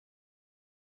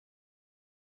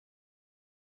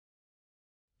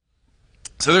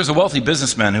So there's a wealthy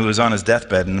businessman who was on his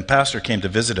deathbed, and the pastor came to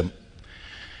visit him.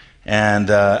 And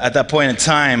at that point in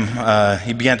time,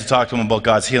 he began to talk to him about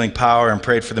God's healing power and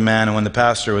prayed for the man. And when the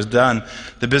pastor was done,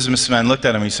 the businessman looked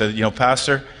at him. He said, "You know,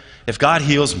 Pastor, if God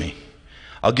heals me,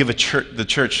 I'll give the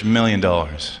church $1 million."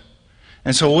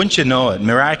 And so wouldn't you know it,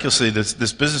 miraculously,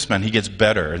 this businessman, he gets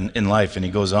better in life, and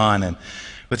he goes on. And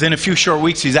within a few short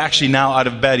weeks, he's actually now out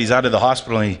of bed. He's out of the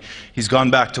hospital, and he's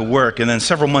gone back to work. And then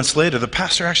several months later, the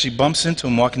pastor actually bumps into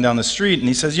him walking down the street, and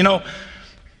he says, "You know,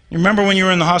 you remember when you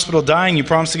were in the hospital dying, you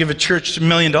promised to give a church $1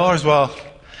 million? Well,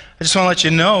 I just want to let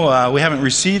you know, we haven't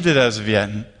received it as of yet."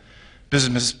 And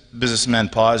businessman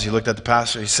paused. He looked at the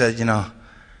pastor. He said, "You know,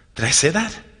 did I say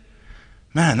that?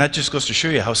 Man, that just goes to show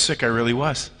you how sick I really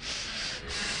was."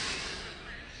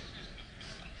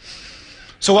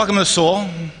 So welcome to Seoul.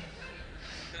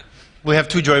 We have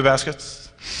 2 joy baskets.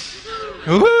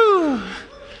 Woo-hoo!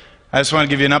 I just want to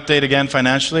give you an update again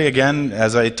financially. Again,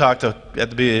 as I talked at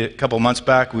a couple months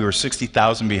back, we were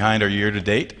 60,000 behind our year to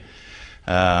date.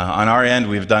 On our end,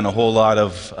 we've done a whole lot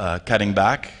of cutting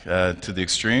back to the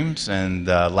extremes, and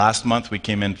last month we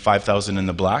came in 5,000 in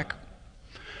the black.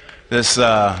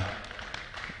 That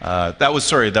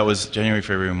was January,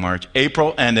 February, March,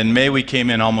 April, and in May we came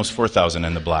in almost 4,000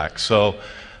 in the black. So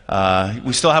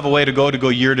we still have a way to go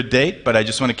year to date, but I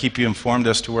just want to keep you informed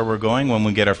as to where we're going. When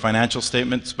we get our financial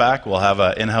statements back, we'll have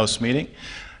an in-house meeting.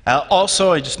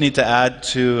 Also, I just need to add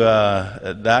to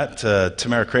that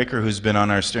Tamara Craker, who's been on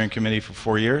our steering committee for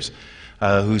 4 years,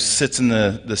 who sits in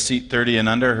the seat 30 and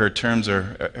under. Her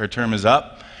term is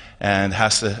up and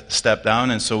has to step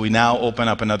down, and so we now open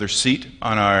up another seat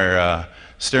on our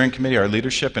steering committee, our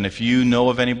leadership. And if you know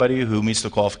of anybody who meets the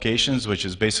qualifications, which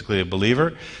is basically a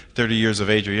believer, 30 years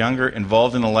of age or younger,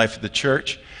 involved in the life of the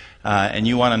church, and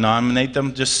you want to nominate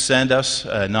them, just send us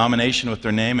a nomination with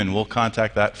their name, and we'll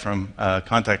contact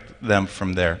them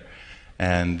from there.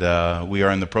 And we are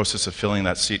in the process of filling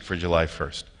that seat for July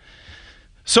 1st.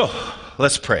 So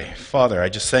let's pray. Father, I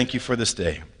just thank you for this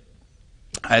day.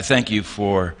 I thank you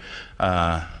for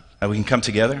that we can come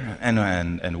together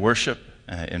and worship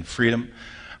in freedom.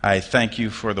 I thank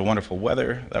you for the wonderful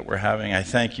weather that we're having. I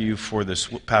thank you for this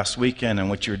past weekend and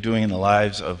what you're doing in the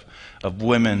lives of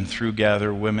women through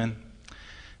Gather Women.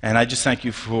 And I just thank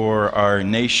you for our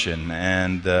nation,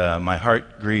 and my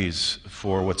heart grieves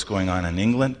for what's going on in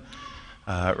England.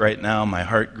 Right now, my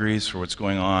heart grieves for what's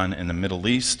going on in the Middle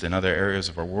East and other areas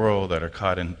of our world that are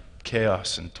caught in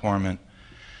chaos and torment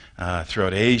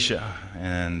throughout Asia.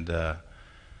 And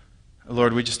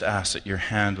Lord, we just ask that your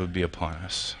hand would be upon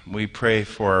us. We pray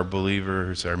for our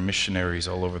believers, our missionaries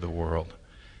all over the world,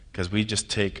 because we just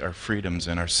take our freedoms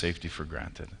and our safety for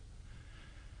granted.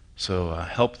 So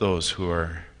help those who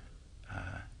are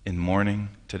in mourning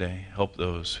today. Help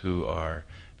those who are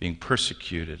being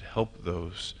persecuted. Help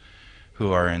those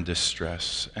who are in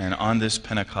distress. And on this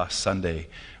Pentecost Sunday,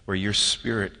 where your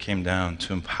Spirit came down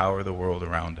to empower the world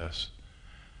around us,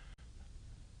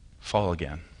 fall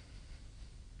again.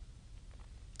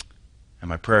 And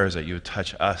my prayer is that you would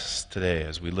touch us today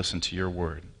as we listen to your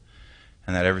word,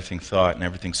 and that everything thought and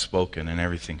everything spoken and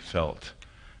everything felt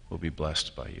will be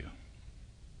blessed by you.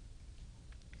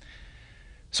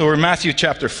 So we're in Matthew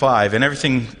chapter 5, and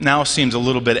everything now seems a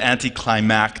little bit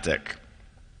anticlimactic.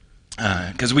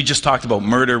 Because we just talked about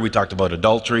murder, we talked about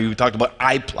adultery, we talked about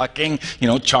eye plucking,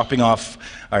 chopping off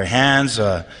our hands.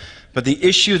 But the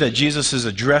issue that Jesus is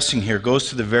addressing here goes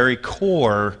to the very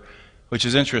core, which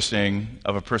is interesting,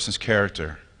 of a person's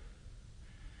character.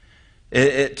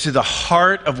 To the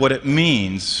heart of what it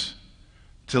means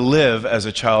to live as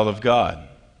a child of God.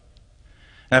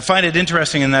 And I find it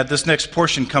interesting in that this next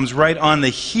portion comes right on the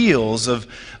heels of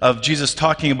Jesus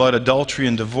talking about adultery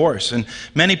and divorce. And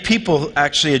many people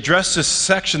actually address this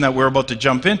section that we're about to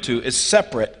jump into as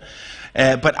separate.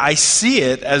 But I see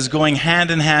it as going hand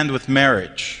in hand with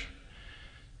marriage.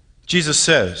 Jesus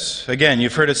says, again,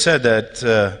 you've heard it said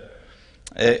that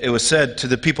it was said to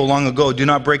the people long ago, "Do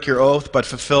not break your oath, but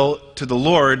fulfill to the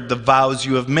Lord the vows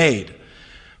you have made.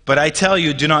 But I tell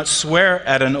you, do not swear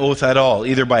at an oath at all,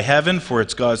 either by heaven, for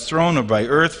it's God's throne, or by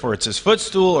earth, for it's his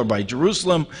footstool, or by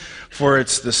Jerusalem, for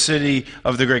it's the city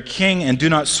of the great king. And do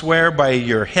not swear by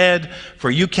your head,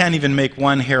 for you can't even make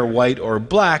one hair white or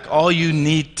black. All you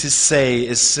need to say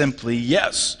is simply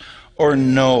yes or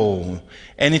no.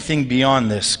 Anything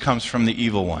beyond this comes from the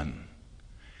evil one."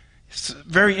 It's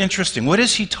very interesting. What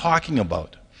is he talking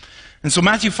about? And so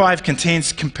Matthew 5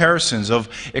 contains comparisons of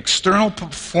external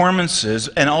performances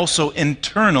and also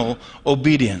internal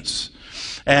obedience.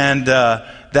 And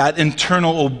that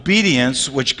internal obedience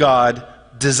which God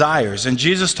desires. And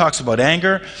Jesus talks about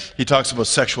anger, he talks about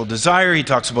sexual desire, he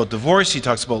talks about divorce, he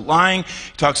talks about lying,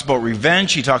 he talks about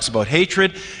revenge, he talks about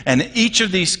hatred. And in each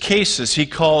of these cases, he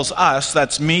calls us,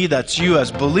 that's me, that's you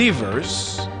as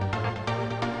believers.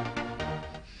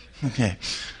 Okay.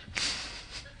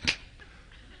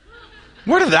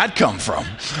 Where did that come from?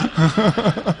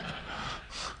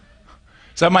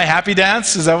 Is that my happy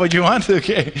dance? Is that what you want?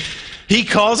 Okay. He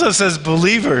calls us as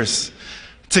believers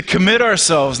to commit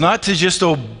ourselves not to just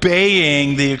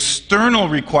obeying the external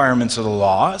requirements of the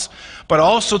laws, but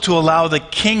also to allow the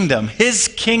kingdom, his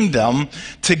kingdom,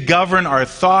 to govern our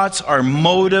thoughts, our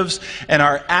motives, and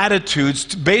our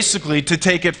attitudes, basically to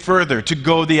take it further, to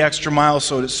go the extra mile,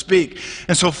 so to speak.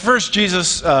 And so first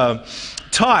Jesus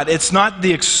taught it's not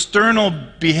the external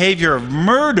behavior of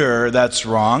murder that's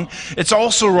wrong, it's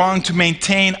also wrong to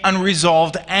maintain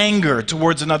unresolved anger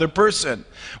towards another person,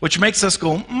 which makes us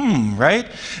go, right?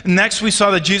 Next, we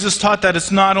saw that Jesus taught that it's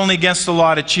not only against the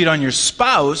law to cheat on your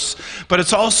spouse, but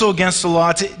it's also against the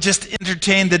law to just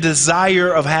entertain the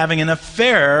desire of having an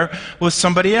affair with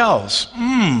somebody else.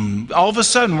 All of a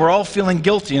sudden, we're all feeling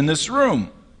guilty in this room.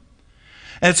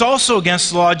 And it's also against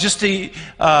the law just to,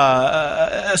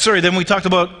 then we talked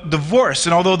about divorce.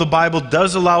 And although the Bible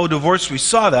does allow divorce, we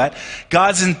saw that.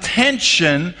 God's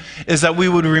intention is that we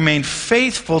would remain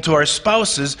faithful to our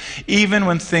spouses even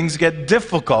when things get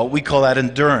difficult. We call that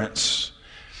endurance.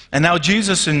 And now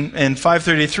Jesus in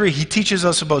 533, he teaches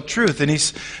us about truth. And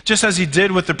he's, just as he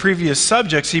did with the previous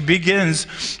subjects, he begins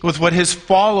with what his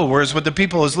followers, what the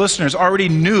people, his listeners, already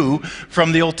knew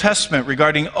from the Old Testament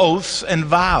regarding oaths and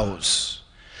vows.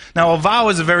 Now, a vow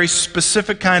is a very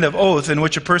specific kind of oath in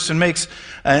which a person makes,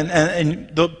 and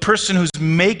the person who's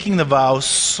making the vow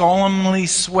solemnly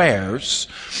swears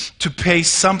to pay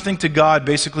something to God,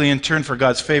 basically in turn for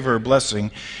God's favor or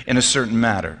blessing in a certain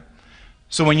matter.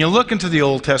 So when you look into the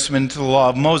Old Testament, into the law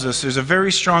of Moses, there's a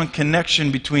very strong connection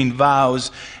between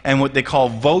vows and what they call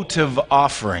votive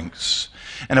offerings.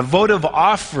 And a votive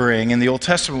offering in the Old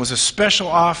Testament was a special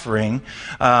offering.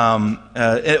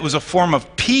 It was a form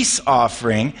of peace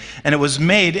offering, and it was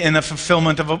made in the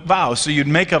fulfillment of a vow. So you'd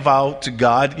make a vow to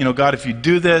God, God, if you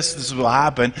do this, this will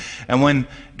happen. And when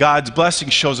God's blessing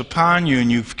shows upon you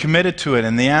and you've committed to it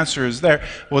and the answer is there,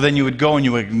 well, then you would go and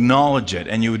you would acknowledge it,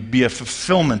 and you would be a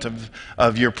fulfillment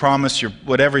of your promise,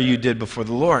 whatever you did before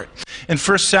the Lord. In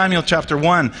 1 Samuel chapter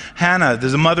 1, Hannah,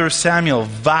 the mother of Samuel,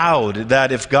 vowed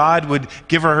that if God would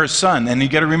give her son, and you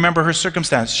got to remember her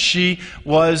circumstance, she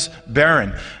was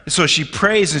barren. So she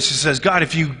prays and she says, God,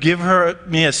 if you give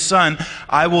me a son,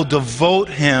 I will devote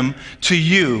him to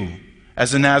you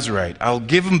as a Nazirite. I'll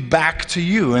give him back to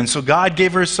you. And so God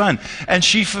gave her a son, and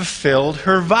she fulfilled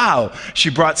her vow. She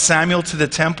brought Samuel to the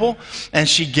temple, and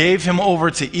she gave him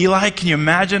over to Eli. Can you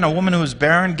imagine a woman who is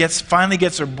barren finally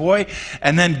gets her boy,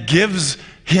 and then gives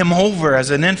him over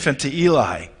as an infant to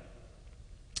Eli?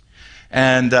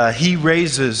 And he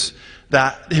raises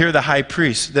that. Here the high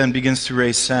priest then begins to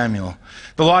raise Samuel.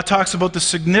 The law talks about the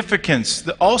significance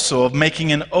also of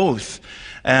making an oath.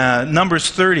 Numbers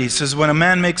 30 says, when a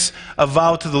man makes a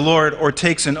vow to the Lord or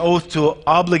takes an oath to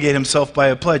obligate himself by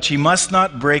a pledge, he must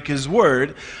not break his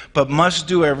word, but must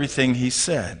do everything he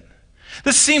said.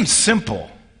 This seems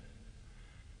simple,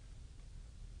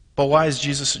 but why is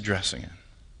Jesus addressing it?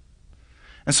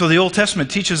 And so the Old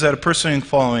Testament teaches that a person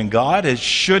following God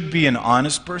should be an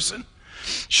honest person,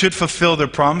 should fulfill their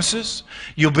promises.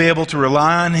 You'll be able to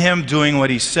rely on him doing what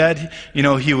he said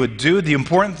he would do. The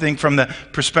important thing from the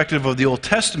perspective of the Old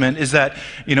Testament is that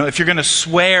if you're going to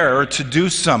swear to do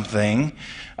something,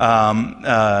 it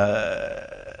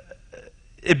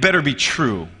better be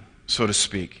true, so to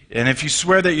speak. And if you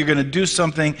swear that you're going to do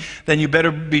something, then you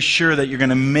better be sure that you're going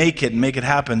to make it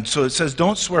happen. So it says,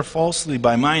 don't swear falsely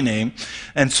by my name,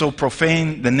 and so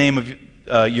profane the name of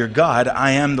your God.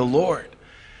 I am the Lord.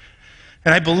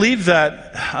 And I believe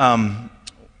that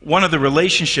one of the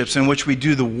relationships in which we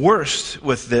do the worst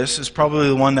with this is probably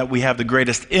the one that we have the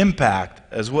greatest impact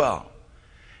as well.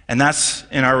 And that's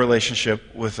in our relationship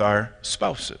with our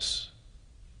spouses.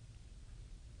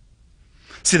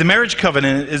 See, the marriage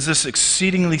covenant is this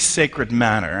exceedingly sacred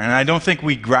matter, and I don't think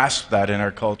we grasp that in our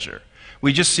culture.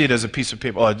 We just see it as a piece of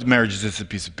paper. Oh, marriage is just a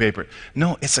piece of paper.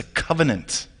 No, it's a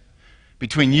covenant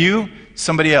between you,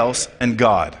 somebody else, and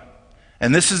God.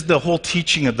 And this is the whole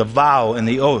teaching of the vow and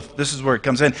the oath. This is where it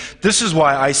comes in. This is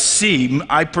why I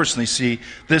personally see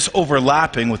this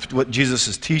overlapping with what Jesus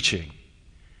is teaching.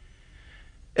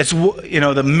 It's,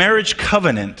 the marriage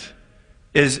covenant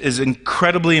is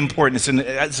incredibly important.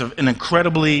 It's an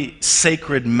incredibly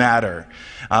sacred matter.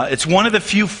 It's one of the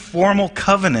few formal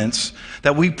covenants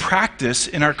that we practice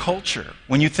in our culture,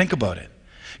 when you think about it.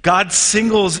 God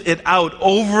singles it out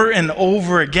over and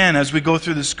over again as we go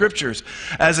through the scriptures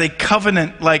as a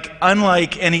covenant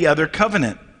unlike any other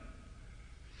covenant.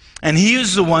 And he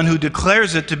is the one who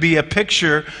declares it to be a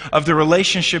picture of the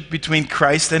relationship between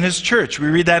Christ and his church. We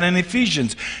read that in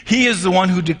Ephesians. He is the one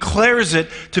who declares it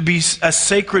to be a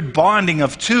sacred bonding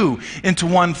of two into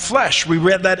one flesh. We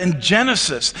read that in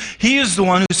Genesis. He is the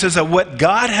one who says that what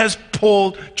God has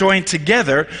joined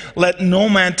together, let no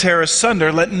man tear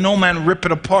asunder, let no man rip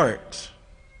it apart.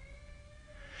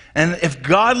 And if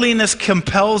godliness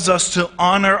compels us to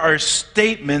honor our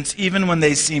statements even when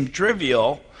they seem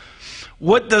trivial,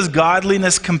 what does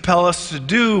godliness compel us to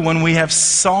do when we have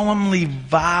solemnly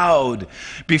vowed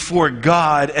before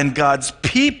God and God's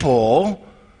people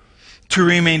to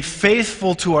remain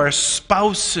faithful to our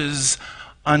spouses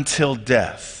until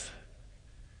death?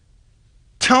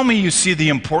 Tell me you see the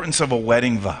importance of a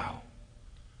wedding vow.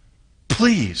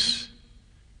 Please.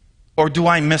 Or do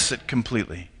I miss it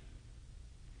completely?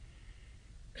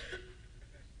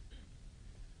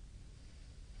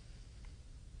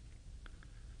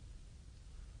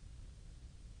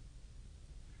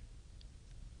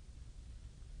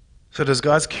 So does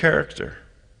God's character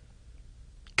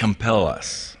compel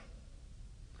us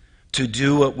to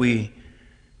do what we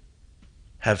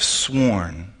have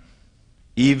sworn,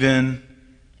 even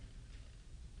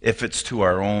if it's to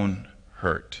our own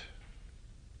hurt?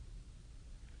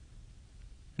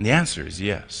 And the answer is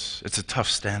yes. It's a tough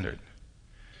standard.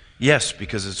 Yes,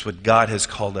 because it's what God has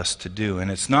called us to do. And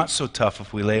it's not so tough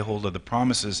if we lay hold of the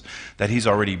promises that he's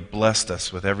already blessed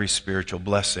us with every spiritual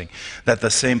blessing. That the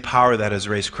same power that has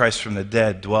raised Christ from the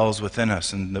dead dwells within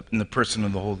us in the person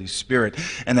of the Holy Spirit.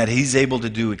 And that he's able to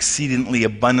do exceedingly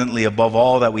abundantly above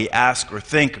all that we ask or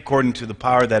think according to the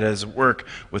power that is at work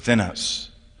within us.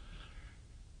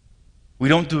 We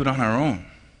don't do it on our own.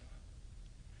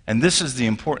 And this is the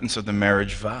importance of the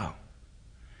marriage vow.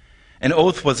 An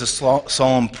oath was a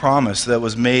solemn promise that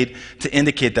was made to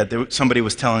indicate that somebody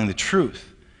was telling the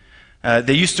truth.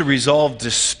 They used to resolve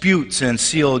disputes and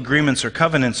seal agreements or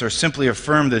covenants or simply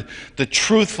affirm the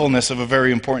truthfulness of a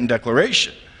very important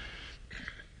declaration.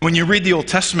 When you read the Old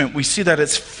Testament, we see that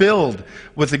it's filled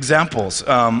with examples,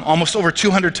 almost over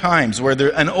 200 times where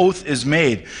an oath is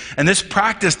made. And this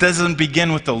practice doesn't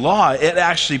begin with the law. It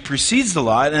actually precedes the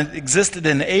law, and it existed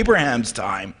in Abraham's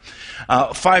time,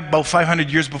 about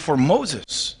 500 years before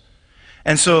Moses.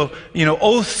 And so,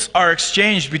 oaths are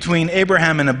exchanged between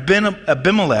Abraham and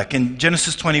Abimelech in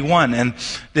Genesis 21, and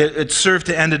it served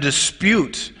to end a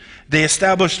dispute. They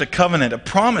established a covenant, a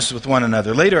promise with one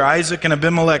another. Later, Isaac and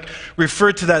Abimelech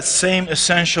referred to that same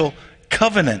essential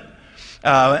covenant.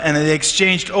 And they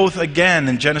exchanged oath again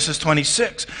in Genesis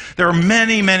 26. There are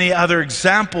many, many other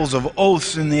examples of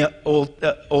oaths in the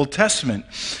Old Testament.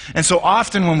 And so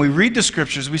often when we read the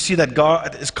scriptures, we see that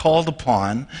God is called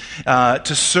upon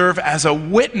to serve as a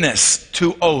witness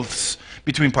to oaths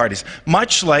between parties.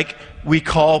 Much like we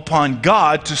call upon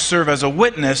God to serve as a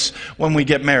witness when we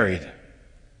get married.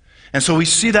 And so we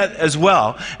see that as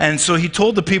well. And so he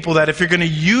told the people that if you're going to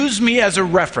use me as a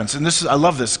reference, and I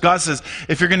love this. God says,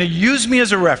 if you're going to use me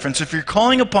as a reference, if you're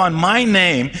calling upon my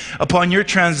name, upon your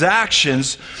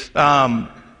transactions,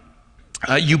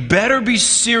 you better be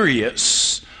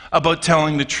serious about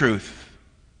telling the truth.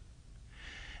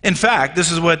 In fact,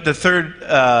 this is what the third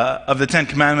of the Ten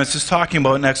Commandments is talking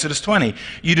about in Exodus 20.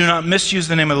 You do not misuse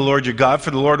the name of the Lord your God,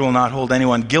 for the Lord will not hold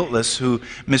anyone guiltless who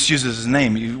misuses his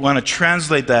name. You want to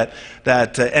translate that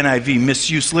NIV,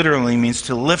 misuse literally means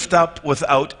to lift up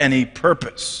without any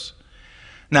purpose.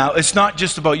 Now, it's not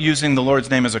just about using the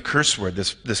Lord's name as a curse word,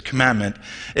 this commandment.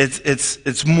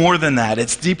 It's more than that.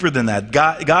 It's deeper than that.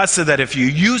 God said that if you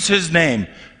use his name,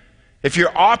 if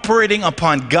you're operating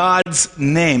upon God's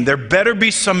name, there better be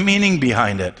some meaning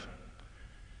behind it.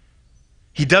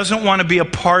 He doesn't want to be a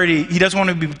party. He doesn't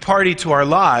want to be a party to our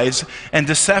lies and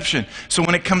deception. So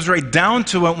when it comes right down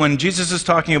to it, when Jesus is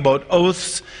talking about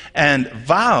oaths and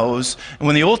vows, and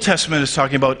when the Old Testament is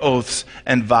talking about oaths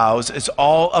and vows, it's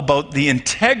all about the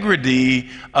integrity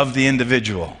of the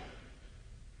individual.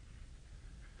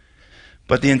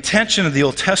 But the intention of the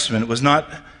Old Testament was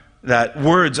not that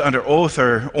words under oath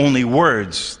are only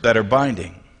words that are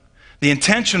binding. The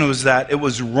intention was that it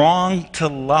was wrong to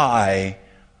lie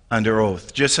under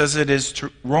oath, just as it is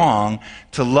wrong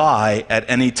to lie at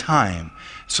any time.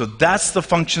 So that's the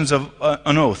functions of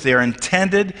an oath. They are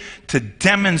intended to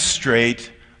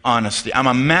demonstrate honesty. I'm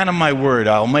a man of my word.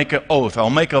 I'll make an oath. I'll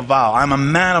make a vow. I'm a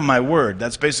man of my word.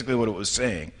 That's basically what it was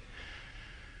saying.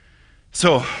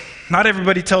 So, not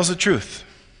everybody tells the truth.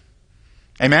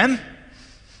 Amen?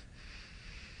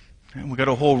 And we got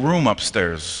a whole room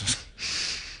upstairs,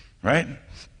 right?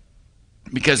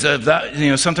 Because of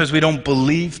that, sometimes we don't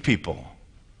believe people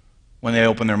when they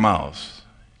open their mouths.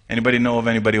 Anybody know of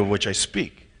anybody of which I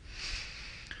speak?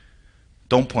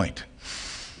 Don't point.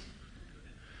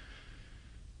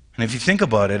 And if you think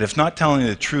about it, if not telling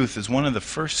the truth is one of the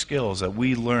first skills that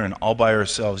we learn all by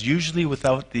ourselves, usually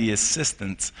without the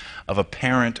assistance of a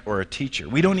parent or a teacher.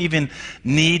 We don't even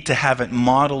need to have it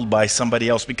modeled by somebody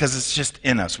else because it's just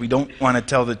in us. We don't want to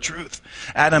tell the truth.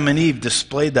 Adam and Eve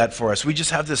displayed that for us. We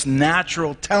just have this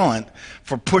natural talent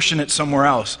for pushing it somewhere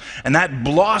else. And that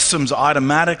blossoms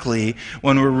automatically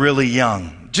when we're really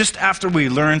young. Just after we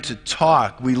learn to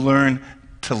talk, we learn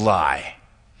to lie.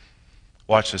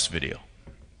 Watch this video.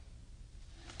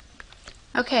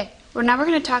 Okay, now we're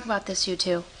going to talk about this, you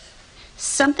two.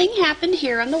 Something happened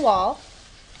here on the wall.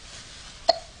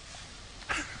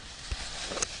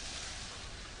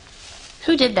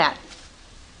 Who did that?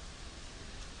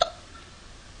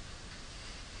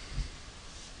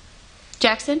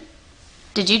 Jackson,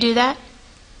 did you do that?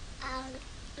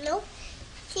 No.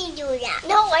 She do that.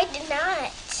 No, I did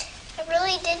not. I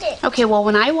really didn't. Okay, well,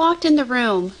 when I walked in the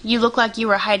room, you looked like you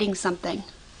were hiding something.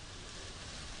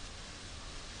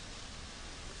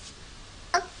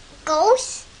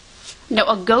 Ghost? No,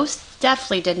 a ghost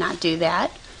definitely did not do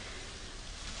that.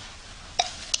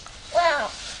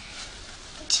 Well,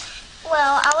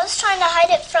 I was trying to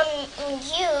hide it from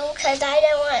you because I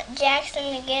didn't want Jackson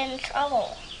to get in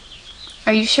trouble.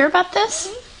 Are you sure about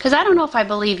this? Because I don't know if I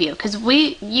believe you. Because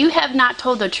you have not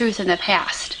told the truth in the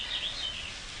past.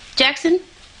 Jackson,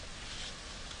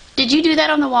 did you do that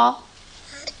on the wall?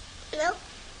 No.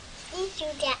 You do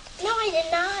that. No, I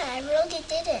did not. I really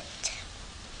didn't.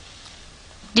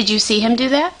 Did you see him do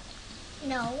that?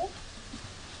 No.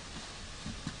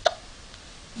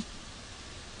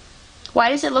 Why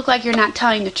does it look like you're not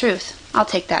telling the truth? I'll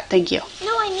take that, thank you.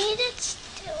 No, I need it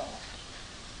still.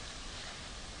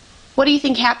 What do you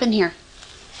think happened here?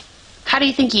 How do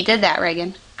you think he did that,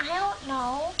 Reagan? I don't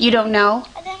know. You don't know?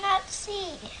 I did not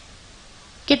see.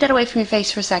 Get that away from your face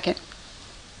for a second.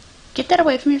 Get that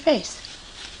away from your face.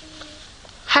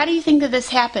 How do you think that this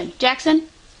happened? Jackson,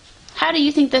 how do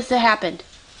you think this happened?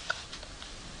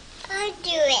 I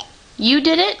do it. You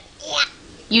did it? Yeah.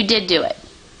 You did do it.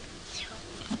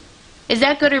 Is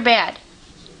that good or bad?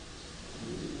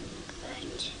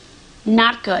 Good.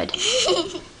 Not good.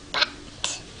 But.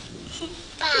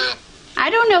 I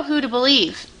don't know who to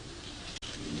believe.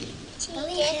 She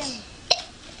did.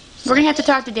 We're going to have to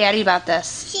talk to Daddy about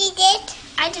this. She did.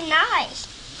 I deny.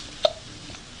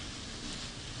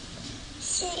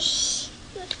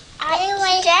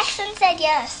 Jackson said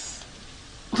yes.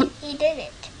 He did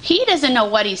it. He doesn't know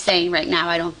what he's saying right now,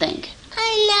 I don't think.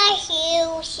 I'm not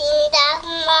using that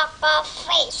mark off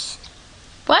face.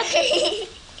 What?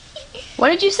 What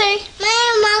did you say?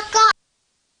 My mark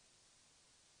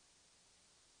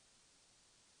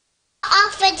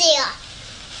off video.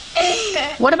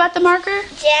 What about the marker?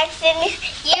 Jackson,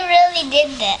 you really did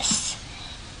this.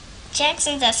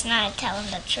 Jackson does not tell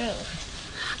him the truth.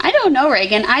 I don't know,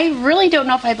 Reagan. I really don't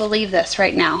know if I believe this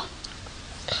right now.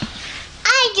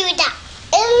 I do that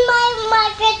in my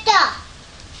marker.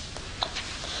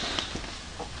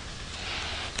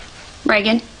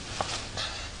 Reagan,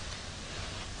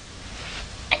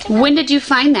 when did you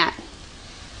find that?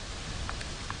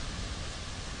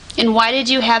 And why did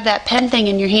you have that pen thing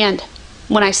in your hand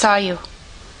when I saw you?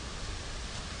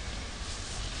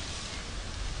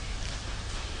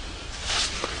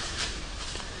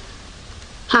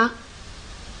 Huh?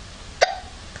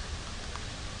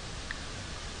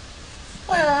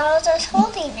 Well, I was just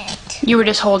holding it. You were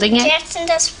just holding it? Jackson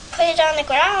just put it on the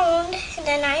ground, and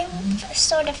then I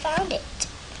sort of found it.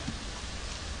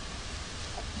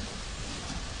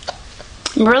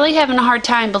 I'm really having a hard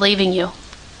time believing you.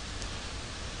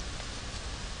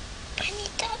 I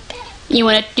need that back. You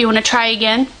want to try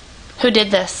again? Who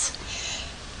did this?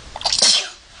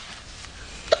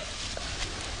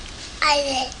 I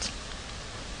did.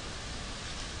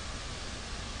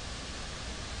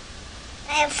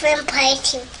 I have vampire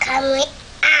teeth coming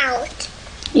out.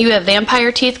 You have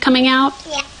vampire teeth coming out?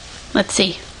 Yeah. Let's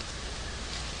see.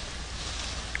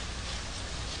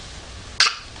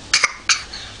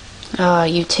 Oh,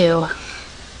 you too.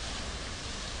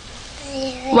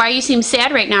 Why you seem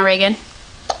sad right now, Reagan?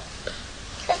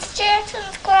 Because Jackson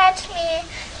scratched me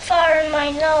far in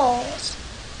my nose.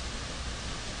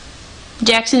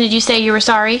 Jackson, did you say you were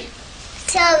sorry?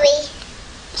 Sorry.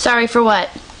 Sorry for what?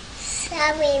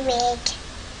 Sorry, Rick.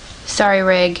 Sorry,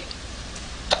 Rig.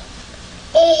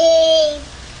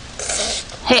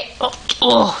 Hey,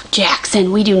 oh,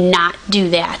 Jackson, we do not do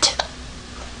that.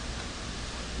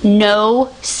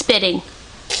 No spitting.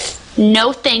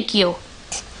 No thank you.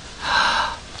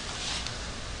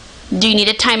 Do you need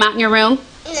a timeout in your room?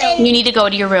 No. You need to go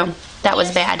to your room. That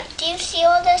was bad. Do you see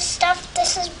all this stuff?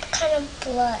 This is kind of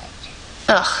blood.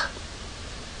 Ugh.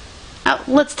 Oh,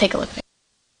 let's take a look at it.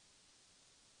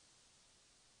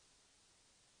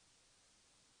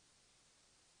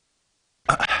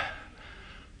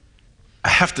 I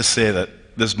have to say that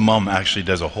this mom actually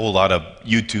does a whole lot of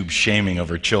YouTube shaming of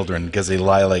her children because they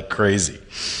lie like crazy.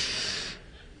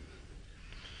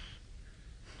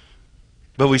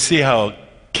 But we see how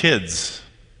kids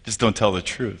just don't tell the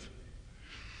truth.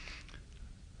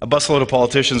 A busload of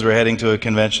politicians were heading to a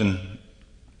convention,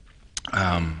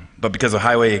 but because of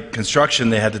highway construction,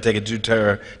 they had to take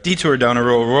a detour down a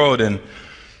rural road, and the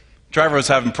driver was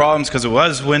having problems because it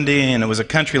was windy and it was a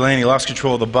country lane. He lost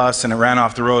control of the bus and it ran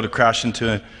off the road. It crashed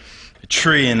into a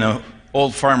tree in an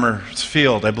old farmer's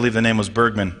field. I believe the name was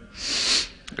Bergman.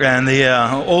 And the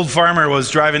old farmer was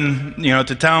driving,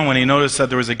 to town when he noticed that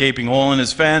there was a gaping hole in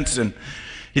his fence, and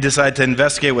he decided to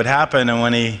investigate what happened. And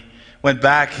when he went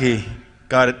back, he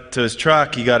got it to his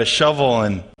truck. He got a shovel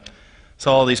and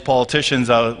saw all these politicians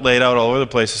laid out all over the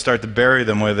place to start to bury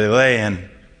them where they lay. And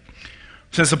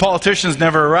since the politicians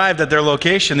never arrived at their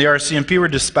location, the RCMP were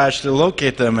dispatched to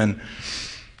locate them. And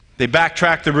they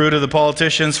backtracked the route of the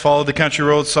politicians, followed the country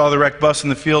road, saw the wrecked bus in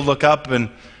the field, look up, and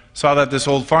saw that this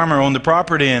old farmer owned the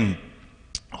property. And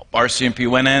RCMP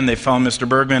went in, they found Mr.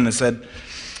 Bergman and said,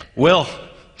 "Will,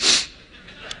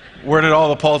 where did all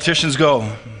the politicians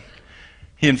go?"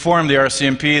 He informed the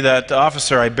RCMP that,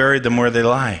 "Officer, I buried them where they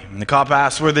lie." And the cop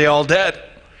asked, "Were they all dead?"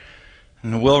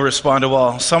 And Will responded,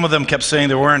 "Well, some of them kept saying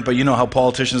they weren't, but you know how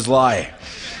politicians lie."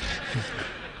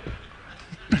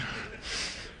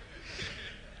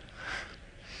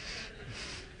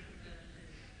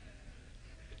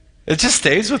 It just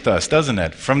stays with us, doesn't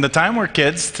it? From the time we're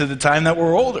kids to the time that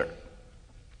we're older.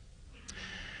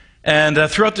 And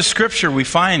throughout the scripture we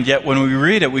find, yet when we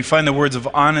read it, we find the words of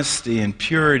honesty and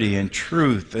purity and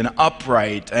truth and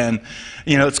upright. And,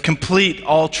 it's complete,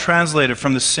 all translated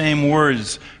from the same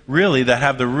words, really, that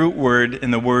have the root word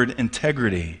in the word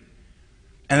integrity.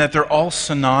 And that they're all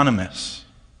synonymous.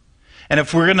 And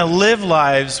if we're going to live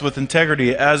lives with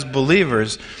integrity as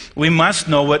believers, we must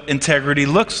know what integrity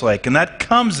looks like. And that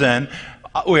comes in,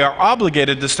 we are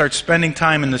obligated to start spending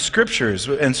time in the scriptures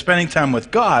and spending time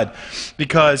with God,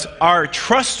 because our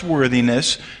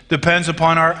trustworthiness depends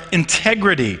upon our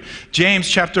integrity. James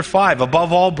chapter 5,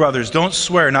 "Above all, brothers, don't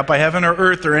swear, not by heaven or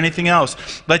earth or anything else.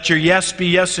 Let your yes be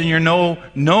yes and your no,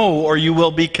 no, or you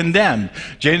will be condemned."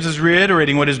 James is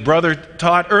reiterating what his brother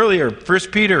taught earlier.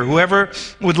 1 Peter, "Whoever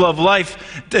would love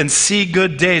life and see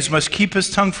good days must keep his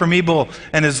tongue from evil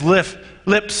and his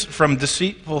lips from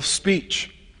deceitful speech."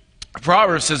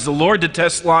 Proverbs says, "The Lord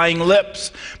detests lying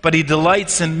lips, but he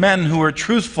delights in men who are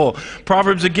truthful."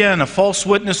 Proverbs again, "A false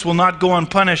witness will not go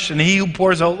unpunished, and he who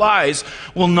pours out lies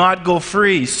will not go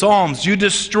free." Psalms, "You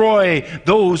destroy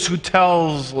those who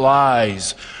tell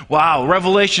lies." Wow.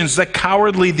 Revelations, "The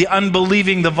cowardly, the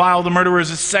unbelieving, the vile, the murderers,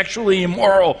 the sexually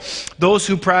immoral, those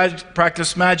who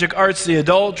practice magic arts, the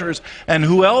adulterers, and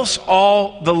who else?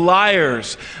 All the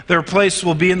liars. Their place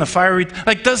will be in the fiery..."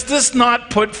 Does this not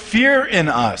put fear in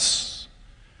us?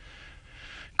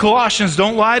 Colossians,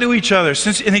 "Don't lie to each other."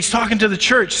 And he's talking to the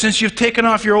church. "Since you've taken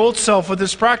off your old self with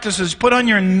its practices, put on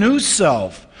your new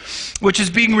self, which is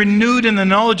being renewed in the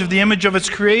knowledge of the image of its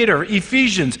creator."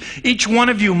 Ephesians, "Each one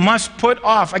of you must put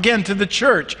off," again to the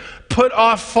church, "put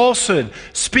off falsehood.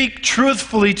 Speak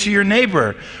truthfully to your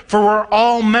neighbor, for we're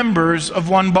all members of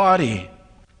one body."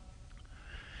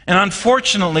 And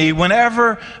unfortunately,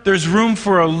 whenever there's room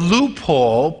for a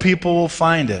loophole, people will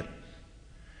find it.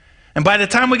 And by the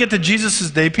time we get to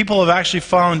Jesus' day, people have actually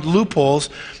found loopholes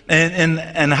in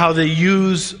how they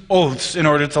use oaths in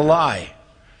order to lie.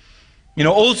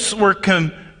 Oaths were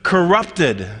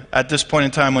corrupted at this point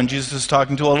in time when Jesus is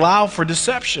talking, to allow for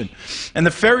deception. And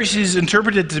the Pharisees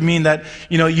interpreted it to mean that,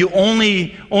 you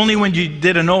only when you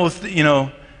did an oath,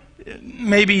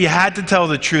 maybe you had to tell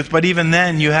the truth, but even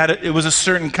then it was a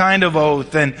certain kind of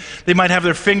oath, and they might have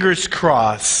their fingers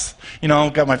crossed.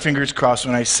 Got my fingers crossed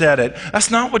when I said it.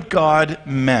 That's not what God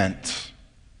meant.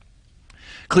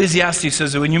 Ecclesiastes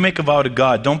says that when you make a vow to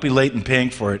God, don't be late in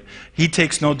paying for it. He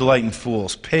takes no delight in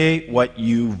fools. Pay what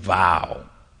you vow.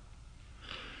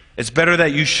 It's better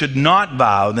that you should not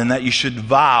vow than that you should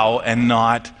vow and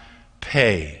not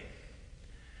pay.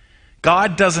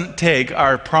 God doesn't take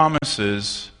our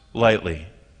promises lightly.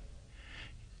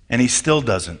 And he still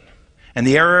doesn't. And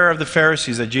the error of the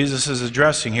Pharisees that Jesus is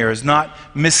addressing here is not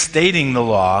misstating the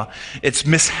law, it's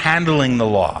mishandling the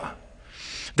law.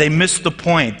 They miss the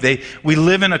point. We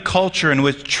live in a culture in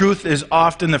which truth is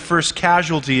often the first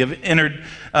casualty of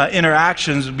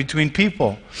interactions between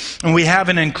people. And we have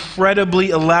an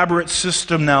incredibly elaborate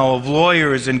system now of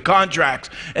lawyers and contracts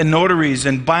and notaries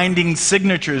and binding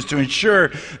signatures to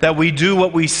ensure that we do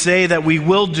what we say that we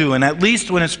will do, and at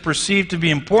least when it's perceived to be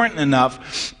important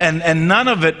enough. And none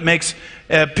of it makes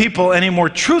people any more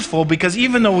truthful, because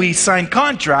even though we sign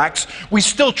contracts, we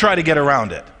still try to get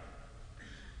around it.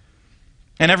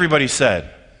 And everybody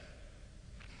said,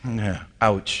 yeah,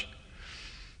 ouch.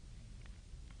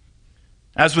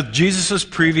 As with Jesus'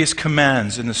 previous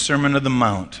commands in the Sermon on the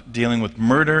Mount, dealing with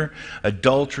murder,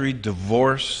 adultery,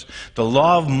 divorce, the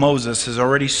law of Moses has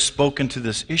already spoken to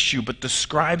this issue, but the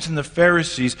scribes and the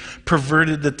Pharisees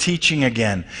perverted the teaching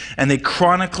again, and they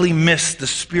chronically missed the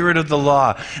spirit of the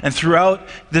law. And throughout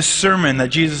this sermon that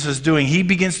Jesus is doing, he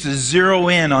begins to zero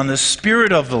in on the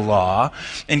spirit of the law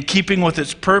in keeping with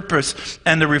its purpose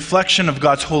and the reflection of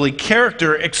God's holy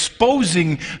character,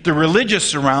 exposing the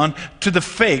religious around to the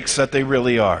fakes that they really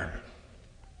are.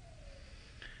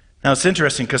 Now it's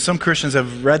interesting because some Christians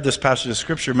have read this passage of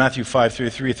Scripture, Matthew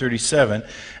 5:33-37,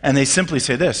 and they simply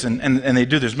say this, and they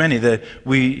do, there's many, that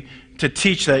to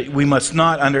teach that we must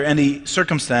not under any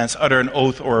circumstance utter an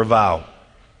oath or a vow.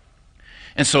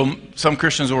 And so some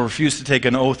Christians will refuse to take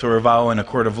an oath or a vow in a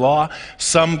court of law.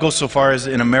 Some go so far as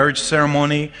in a marriage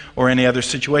ceremony or any other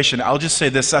situation. I'll just say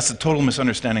this, that's a total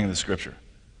misunderstanding of the Scripture.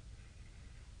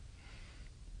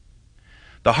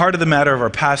 The heart of the matter of our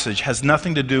passage has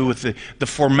nothing to do with the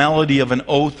formality of an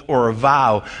oath or a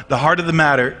vow. The heart of the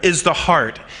matter is the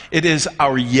heart. It is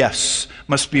our yes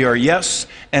must be our yes,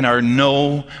 and our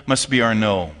no must be our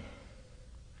no.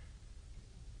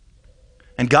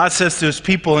 And God says to his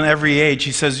people in every age,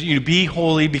 he says, you be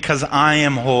holy because I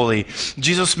am holy.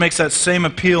 Jesus makes that same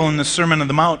appeal in the Sermon on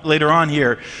the Mount later on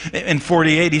here in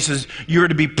 48. He says, you are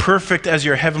to be perfect as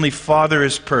your heavenly Father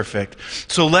is perfect.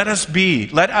 So let us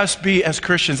be as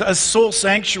Christians, as soul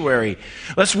sanctuary.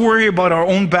 Let's worry about our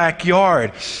own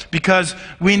backyard, because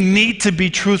we need to be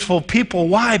truthful people.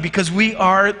 Why? Because we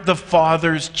are the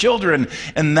Father's children,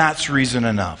 and that's reason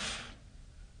enough.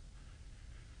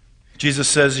 Jesus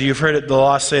says, you've heard it, the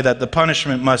law say that the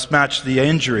punishment must match the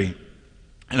injury.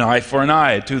 An eye for an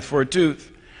eye, a tooth for a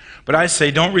tooth. But I say,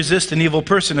 don't resist an evil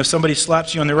person. If somebody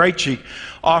slaps you on the right cheek,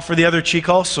 offer the other cheek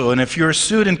also. And if you're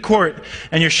sued in court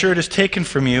and your shirt is taken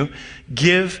from you,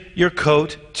 give your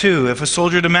coat too. If a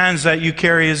soldier demands that you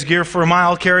carry his gear for a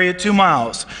mile, carry it 2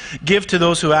 miles. Give to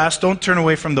those who ask. Don't turn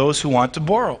away from those who want to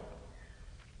borrow.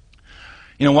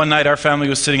 You know, one night our family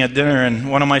was sitting at dinner, and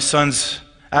one of my sons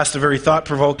asked a very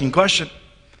thought-provoking question.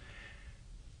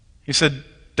 He said,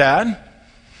 Dad,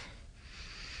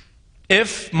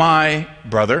 if my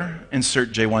brother,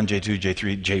 insert J1, J2,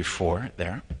 J3, J4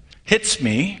 there, hits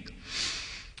me,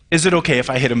 is it okay if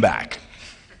I hit him back?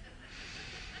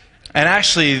 And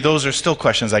actually, those are still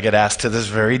questions I get asked to this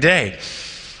very day.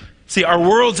 See, our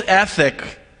world's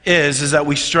ethic is that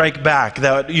we strike back,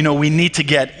 that, we need to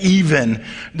get even.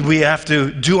 We have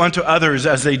to do unto others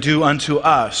as they do unto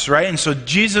us, right? And so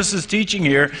Jesus' teaching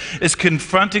here is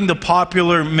confronting the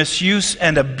popular misuse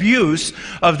and abuse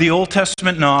of the Old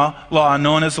Testament law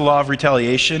known as the law of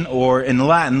retaliation, or in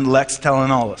Latin, lex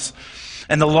talionis.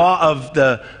 And the law of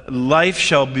the life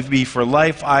shall be for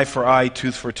life, eye for eye,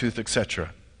 tooth for tooth,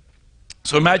 etc.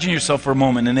 So imagine yourself for a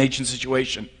moment in an ancient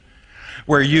situation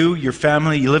where your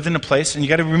family, you lived in a place, and you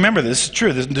got to remember this is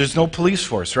true. There's no police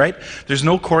force, right? There's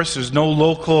no courts. There's no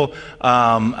local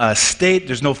state.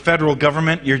 There's no federal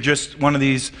government. You're just one of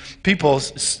these people,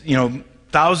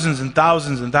 thousands and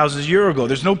thousands and thousands of years ago.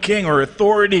 There's no king or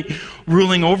authority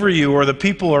ruling over you or the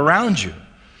people around you.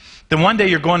 Then one day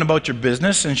you're going about your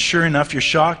business, and sure enough, you're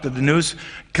shocked that the news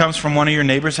comes from one of your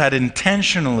neighbors had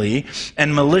intentionally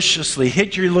and maliciously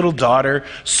hit your little daughter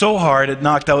so hard it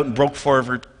knocked out and broke 4 of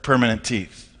her permanent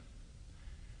teeth.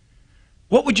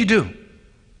 What would you do?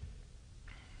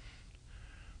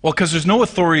 Well, because there's no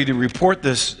authority to report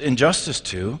this injustice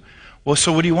to,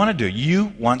 so what do you want to do?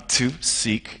 You want to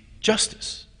seek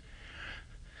justice.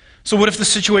 So what if the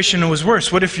situation was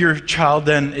worse? What if your child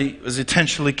then was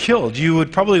intentionally killed? You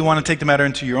would probably want to take the matter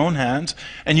into your own hands,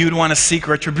 and you would want to seek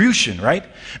retribution, right?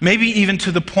 Maybe even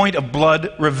to the point of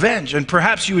blood revenge. And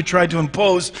perhaps you would try to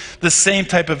impose the same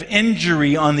type of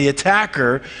injury on the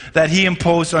attacker that he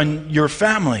imposed on your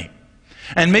family.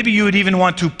 And maybe you would even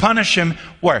want to punish him,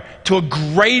 to a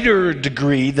greater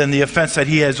degree than the offense that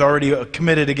he has already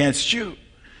committed against you.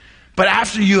 But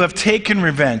after you have taken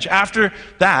revenge, after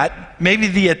that, maybe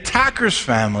the attacker's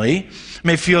family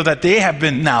may feel that they have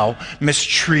been now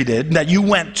mistreated, that you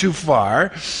went too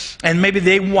far, and maybe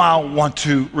they want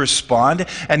to respond.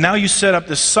 And now you set up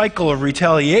this cycle of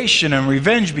retaliation and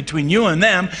revenge between you and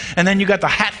them, and then you got the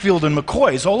Hatfield and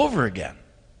McCoys all over again.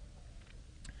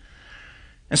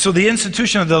 And so the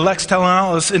institution of the lex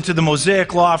talionis into the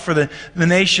Mosaic law for the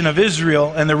nation of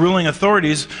Israel and the ruling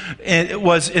authorities, it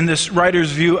was, in this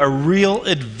writer's view, a real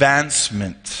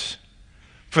advancement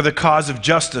for the cause of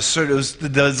justice. So it was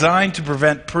designed to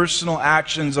prevent personal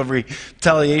actions of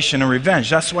retaliation and revenge.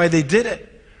 That's why they did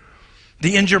it.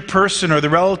 The injured person or the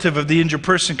relative of the injured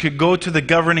person could go to the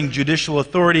governing judicial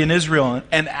authority in Israel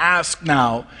and ask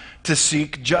now to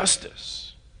seek justice.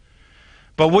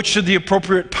 But what should the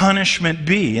appropriate punishment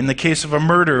be in the case of a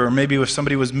murder, or maybe if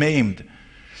somebody was maimed?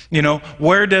 You know,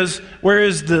 where is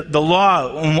the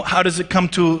law? How does it come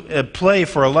to play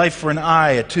for a life for an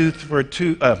eye, a tooth for a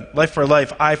tooth, life for a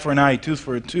life, eye for an eye, tooth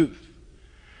for a tooth?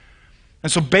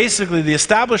 And so basically the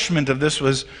establishment of this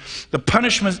was the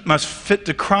punishment must fit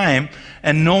the crime,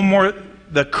 and no more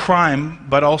the crime,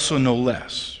 but also no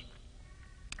less.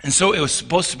 And so it was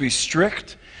supposed to be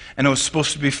strict, and it was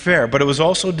supposed to be fair, but it was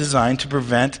also designed to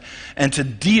prevent and to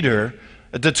deter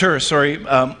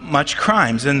much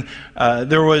crimes. And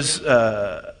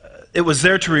it was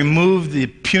there to remove the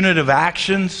punitive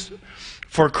actions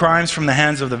for crimes from the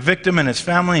hands of the victim and his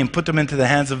family and put them into the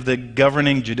hands of the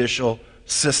governing judicial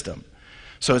system.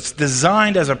 So it's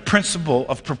designed as a principle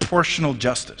of proportional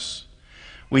justice.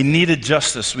 We needed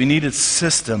justice, we needed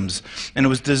systems, and it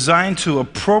was designed to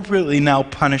appropriately now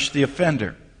punish the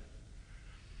offender.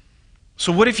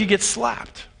 So what if you get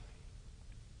slapped?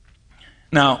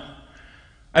 Now,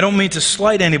 I don't mean to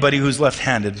slight anybody who's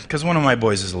left-handed, because one of my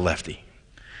boys is a lefty.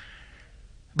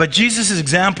 But Jesus'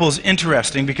 example is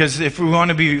interesting, because if we want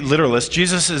to be literalists,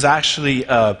 Jesus is actually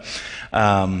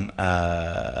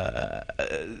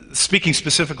speaking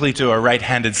specifically to a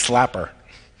right-handed slapper.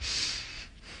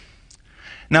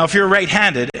 Now, if you're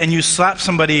right-handed and you slap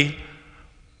somebody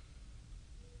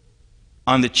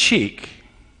on the cheek,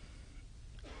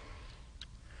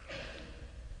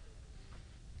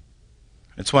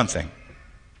 it's one thing.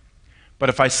 But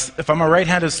if I'm a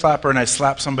right-handed slapper and I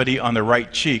slap somebody on the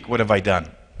right cheek, what have I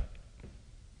done?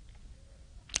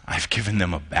 I've given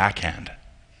them a backhand.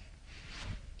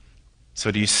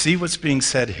 So do you see what's being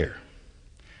said here?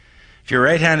 If you're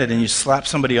right-handed and you slap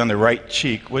somebody on the right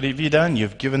cheek, what have you done?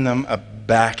 You've given them a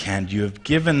backhand. You have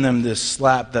given them this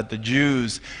slap that the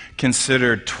Jews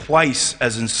considered twice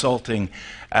as insulting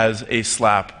as a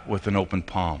slap with an open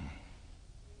palm.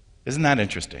 Isn't that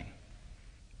interesting?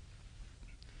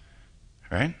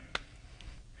 Right?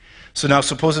 So now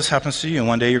suppose this happens to you, and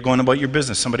one day you're going about your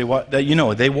business. Somebody that you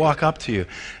know, they walk up to you,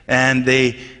 and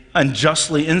they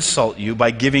unjustly insult you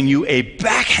by giving you a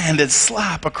backhanded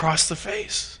slap across the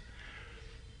face.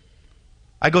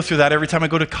 I go through that every time I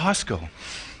go to Costco.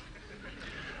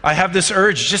 I have this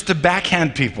urge just to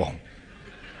backhand people.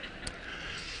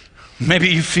 Maybe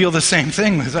you feel the same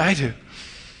thing as I do.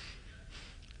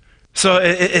 So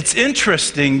it's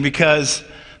interesting because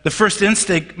the first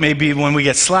instinct maybe when we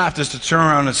get slapped is to turn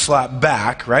around and slap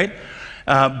back, right?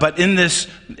 But in this,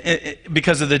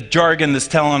 because of the jargon,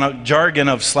 jargon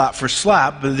of slap for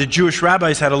slap, the Jewish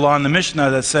rabbis had a law in the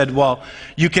Mishnah that said, well,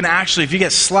 you can actually, if you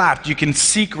get slapped, you can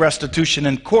seek restitution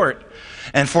in court.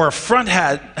 And for a front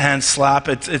hand slap,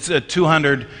 it's a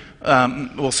 200,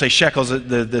 we'll say shekels,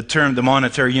 the term, the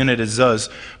monetary unit is zuz.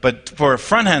 But for a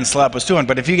front hand slap was 200.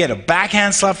 But if you get a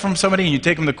backhand slap from somebody and you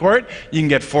take them to court, you can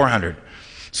get 400.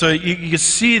 So you can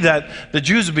see that the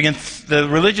Jews the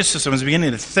religious system is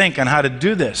beginning to think on how to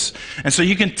do this. And so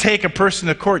you can take a person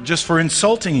to court just for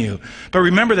insulting you. But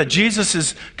remember that Jesus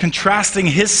is contrasting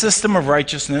his system of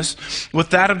righteousness with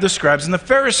that of the scribes and the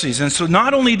Pharisees. And so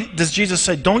not only does Jesus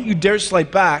say, don't you dare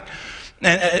slide back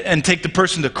and take the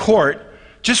person to court,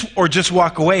 just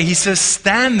walk away. He says,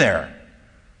 stand there.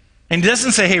 And he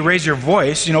doesn't say, hey, raise your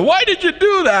voice. Why did you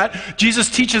do that? Jesus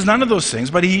teaches none of those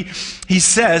things. But he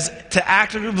says to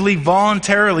actively,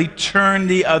 voluntarily turn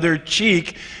the other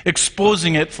cheek,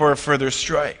 exposing it for a further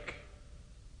strike.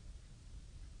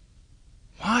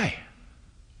 Why?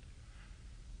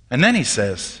 And then he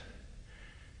says,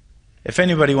 if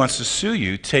anybody wants to sue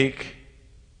you, take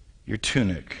your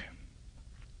tunic.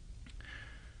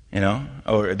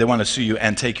 Or they want to sue you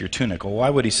and take your tunic. Well, why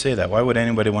would he say that? Why would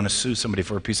anybody want to sue somebody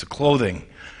for a piece of clothing?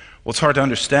 Well, it's hard to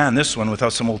understand this one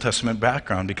without some Old Testament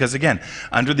background, because again,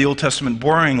 under the Old Testament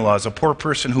borrowing laws, a poor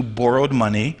person who borrowed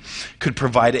money could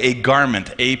provide a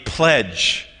garment, a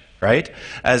pledge right,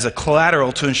 as a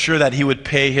collateral to ensure that he would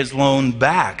pay his loan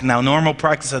back. Now, normal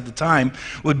practice at the time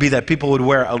would be that people would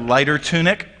wear a lighter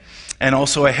tunic and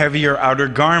also a heavier outer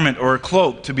garment or a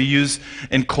cloak to be used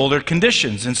in colder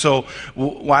conditions. And so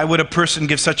why would a person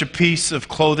give such a piece of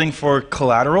clothing for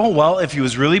collateral? Well, if he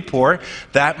was really poor,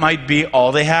 that might be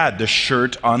all they had, the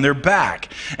shirt on their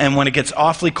back. And when it gets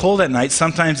awfully cold at night,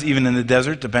 sometimes even in the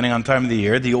desert, depending on time of the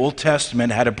year, the Old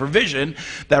Testament had a provision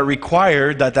that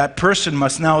required that that person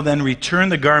must now then return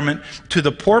the garment to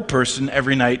the poor person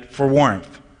every night for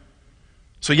warmth.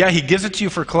 So yeah, he gives it to you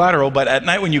for collateral, but at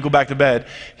night when you go back to bed,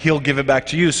 he'll give it back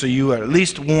to you so you are at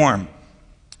least warm.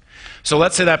 So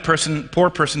let's say that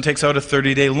poor person takes out a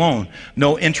 30-day loan.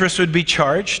 No interest would be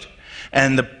charged,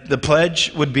 and the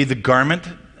pledge would be the garment,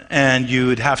 and you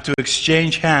would have to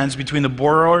exchange hands between the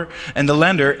borrower and the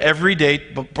lender every day,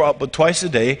 but twice a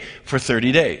day for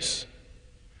 30 days.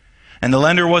 And the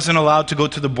lender wasn't allowed to go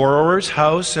to the borrower's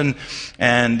house and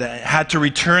had to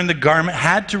return the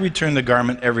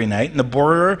garment every night. And the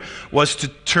borrower was to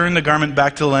turn the garment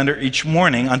back to the lender each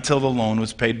morning until the loan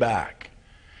was paid back.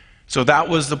 So that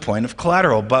was the point of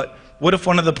collateral. But what if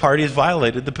one of the parties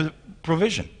violated the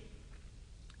provision?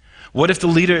 What if the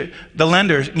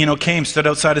lender, came, stood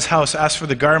outside his house, asked for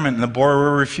the garment, and the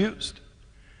borrower refused?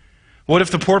 What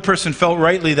if the poor person felt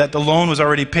rightly that the loan was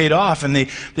already paid off and the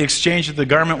exchange of the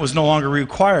garment was no longer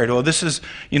required? Well, this is,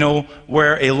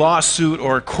 where a lawsuit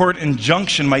or a court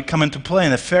injunction might come into play.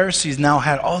 And the Pharisees now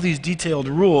had all these detailed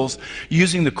rules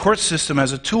using the court system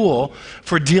as a tool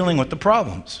for dealing with the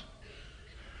problems.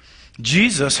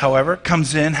 Jesus, however,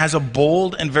 comes in, has a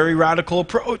bold and very radical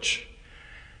approach.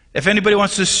 If anybody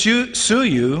wants to sue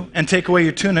you and take away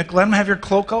your tunic, let them have your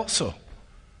cloak also.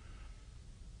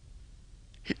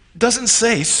 Doesn't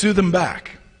say sue them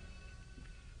back.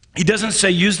 He doesn't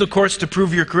say use the courts to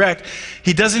prove you're correct.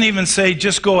 He doesn't even say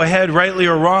just go ahead, rightly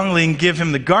or wrongly, and give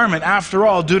him the garment. After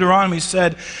all, Deuteronomy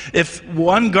said if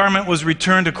one garment was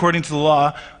returned according to the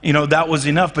law, that was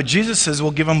enough. But Jesus says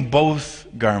we'll give him both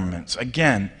garments.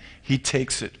 Again, he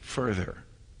takes it further.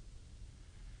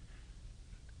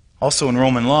 Also in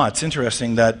Roman law, it's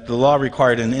interesting that the law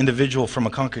required an individual from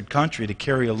a conquered country to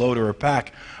carry a load or a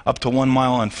pack up to 1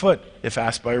 mile on foot if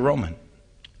asked by a Roman.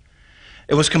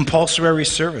 It was compulsory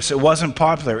service. It wasn't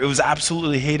popular. It was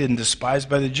absolutely hated and despised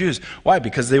by the Jews. Why?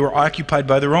 Because they were occupied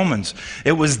by the Romans.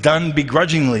 It was done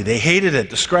begrudgingly. They hated it.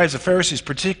 The scribes, the Pharisees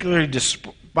particularly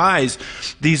despised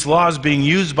these laws being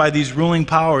used by these ruling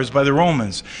powers, by the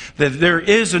Romans. That there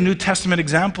is a New Testament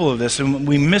example of this, and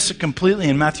we miss it completely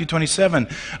in Matthew 27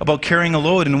 about carrying a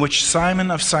load, in which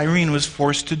Simon of Cyrene was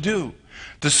forced to do.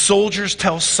 The soldiers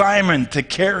tell Simon to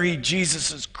carry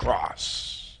Jesus' cross.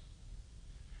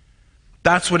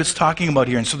 That's what it's talking about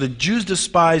here. And so the Jews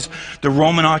despised the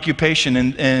Roman occupation.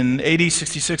 In AD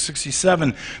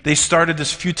 66-67, they started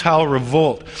this futile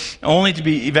revolt, only to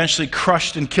be eventually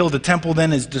crushed and killed. The temple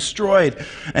then is destroyed.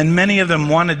 And many of them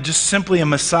wanted just simply a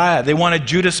Messiah. They wanted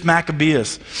Judas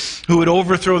Maccabeus, who would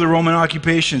overthrow the Roman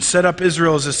occupation, set up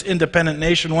Israel as this independent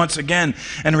nation once again,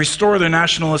 and restore their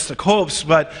nationalistic hopes.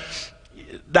 But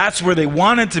that's where they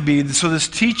wanted to be. So this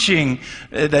teaching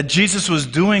that Jesus was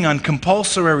doing on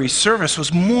compulsory service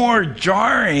was more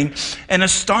jarring and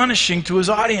astonishing to his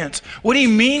audience. What do you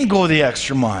mean, go the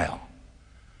extra mile?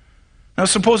 Now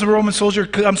suppose a Roman soldier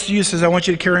comes to you and says, I want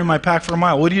you to carry my pack for a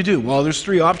mile. What do? Well, there's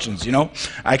three options,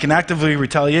 I can actively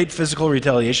retaliate. Physical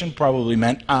retaliation probably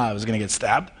meant I was going to get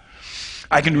stabbed.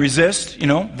 I can resist,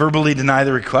 verbally deny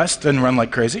the request and run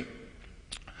like crazy.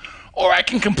 Or I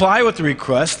can comply with the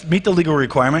request, meet the legal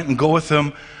requirement, and go with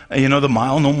them, the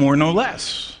mile, no more, no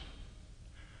less.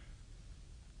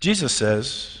 Jesus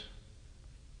says,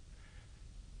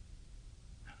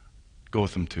 go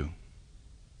with them too.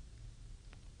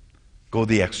 Go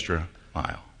the extra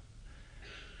mile.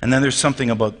 And then there's something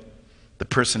about the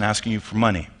person asking you for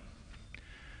money.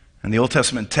 And the Old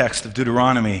Testament text of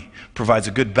Deuteronomy provides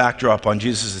a good backdrop on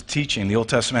Jesus' teaching. The Old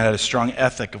Testament had a strong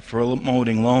ethic of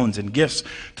promoting loans and gifts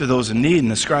to those in need, and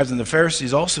the scribes and the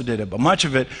Pharisees also did it. But much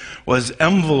of it was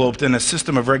enveloped in a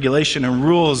system of regulation and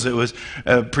rules. It was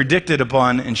predicted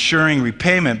upon ensuring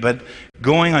repayment. But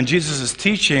going on Jesus'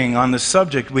 teaching on this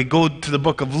subject, we go to the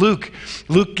book of Luke.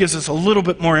 Luke gives us a little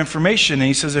bit more information, and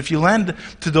he says, if you lend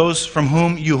to those from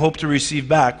whom you hope to receive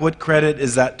back, what credit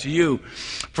is that to you?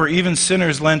 For even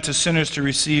sinners lend to sinners to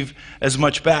receive as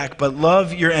much back. But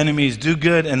love your enemies, do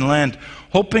good and lend,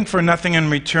 hoping for nothing in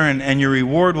return, and your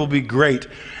reward will be great,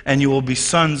 and you will be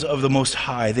sons of the Most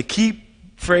High. The key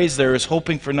phrase there is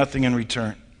hoping for nothing in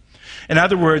return. In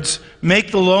other words,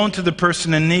 make the loan to the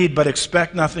person in need, but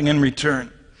expect nothing in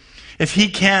return. If he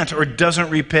can't or doesn't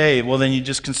repay, well, then you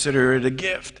just consider it a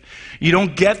gift. You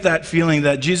don't get that feeling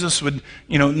that Jesus would,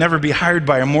 never be hired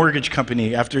by a mortgage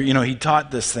company after, he taught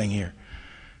this thing here.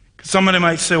 Somebody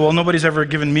might say, well, nobody's ever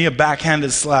given me a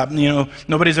backhanded slap.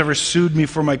 Nobody's ever sued me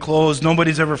for my clothes.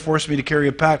 Nobody's ever forced me to carry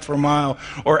a pack for a mile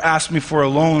or asked me for a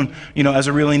loan, as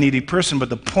a really needy person. But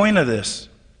the point of this,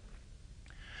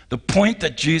 the point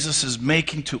that Jesus is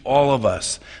making to all of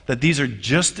us, that these are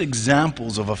just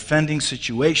examples of offending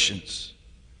situations.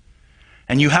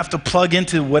 And you have to plug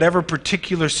into whatever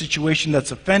particular situation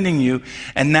that's offending you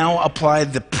and now apply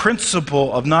the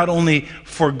principle of not only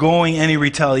foregoing any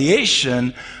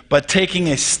retaliation, but taking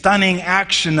a stunning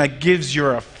action that gives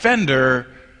your offender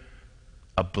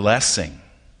a blessing.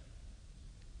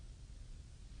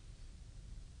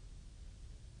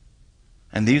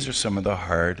 And these are some of the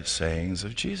hard sayings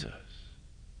of Jesus.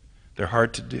 They're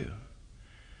hard to do.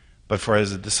 But for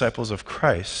as the disciples of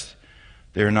Christ,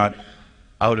 they're not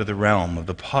out of the realm of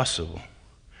the possible.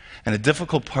 And the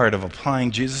difficult part of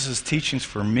applying Jesus' teachings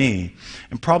for me,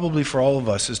 and probably for all of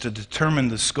us, is to determine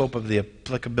the scope of the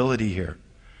applicability here.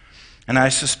 And I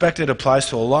suspect it applies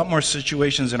to a lot more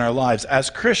situations in our lives as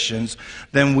Christians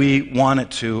than we want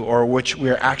it to, or which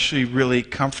we're actually really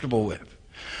comfortable with.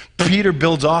 Peter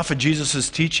builds off of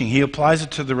Jesus' teaching. He applies it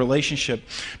to the relationship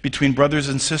between brothers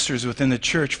and sisters within the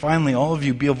church. Finally, all of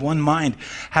you, be of one mind,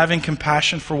 having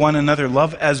compassion for one another,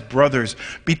 love as brothers,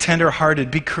 be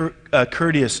tender-hearted, be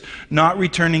courteous, not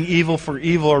returning evil for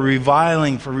evil or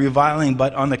reviling for reviling,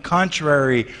 but on the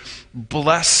contrary,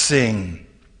 blessing,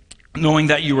 knowing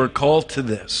that you are called to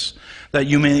this, that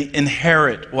you may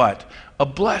inherit what? A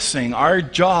blessing. Our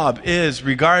job is,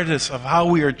 regardless of how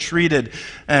we are treated,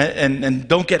 and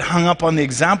don't get hung up on the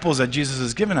examples that Jesus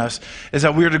has given us, is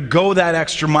that we are to go that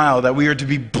extra mile, that we are to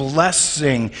be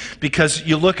blessing, because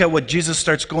you look at what Jesus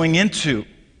starts going into.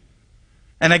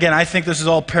 And again, I think this is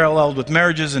all paralleled with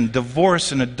marriages and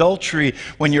divorce and adultery.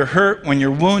 When you're hurt, when you're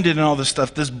wounded and all this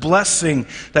stuff, this blessing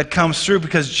that comes through,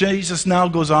 because Jesus now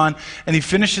goes on and he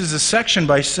finishes this section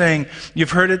by saying,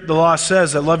 you've heard it, the law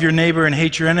says that love your neighbor and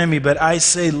hate your enemy, but I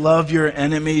say love your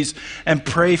enemies and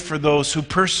pray for those who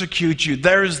persecute you.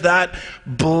 There's that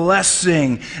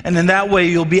blessing. And in that way,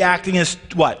 you'll be acting as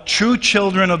what? True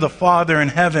children of the Father in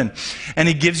heaven. And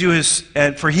he gives you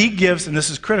for he gives, and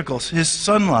this is critical, his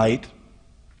sunlight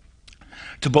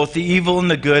to both the evil and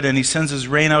the good, and he sends his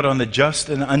rain out on the just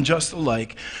and unjust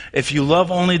alike. If you love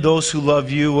only those who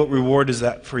love you, what reward is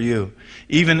that for you?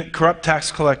 Even corrupt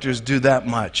tax collectors do that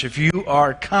much. If you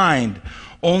are kind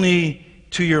only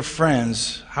to your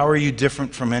friends, how are you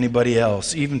different from anybody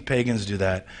else? Even pagans do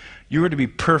that. You are to be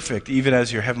perfect, even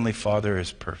as your heavenly Father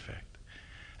is perfect.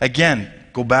 Again,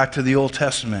 go back to the Old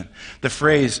Testament. The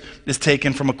phrase is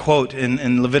taken from a quote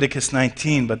in Leviticus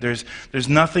 19, but there's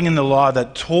nothing in the law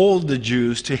that told the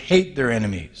Jews to hate their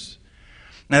enemies.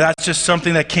 Now that's just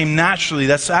something that came naturally.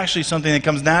 That's actually something that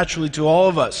comes naturally to all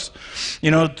of us.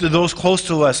 To those close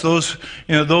to us, those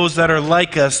that are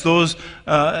like us, those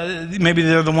maybe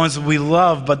they're the ones that we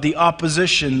love, but the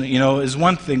opposition, is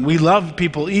one thing. We love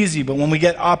people easy, but when we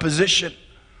get opposition,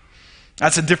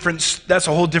 that's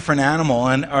a whole different animal.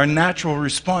 And our natural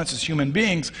response as human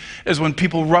beings is when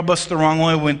people rub us the wrong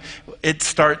way, when it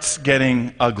starts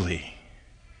getting ugly.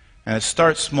 And it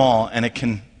starts small, and it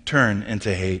can turn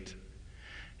into hate.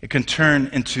 It can turn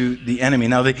into the enemy.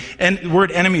 Now, the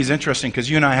word enemy is interesting because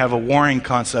you and I have a warring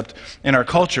concept in our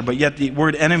culture, but yet the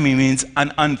word enemy means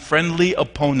an unfriendly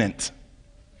opponent.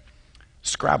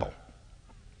 Scrabble.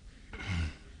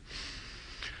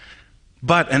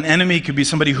 But an enemy could be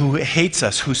somebody who hates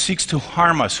us, who seeks to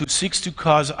harm us, who seeks to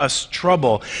cause us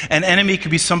trouble. An enemy could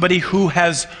be somebody who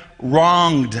has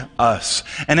wronged us.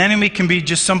 An enemy can be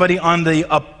just somebody on the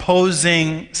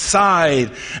opposing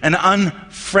side, and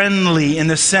unfriendly in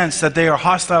the sense that they are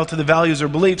hostile to the values or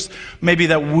beliefs maybe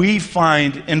that we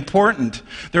find important.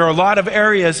 There are a lot of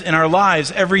areas in our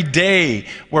lives every day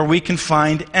where we can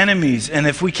find enemies, and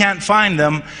if we can't find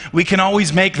them, we can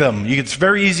always make them. It's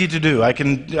very easy to do. I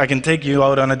can take you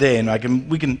out on a day, and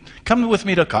we can come with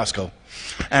me to Costco,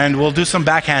 and we'll do some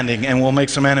backhanding, and we'll make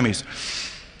some enemies.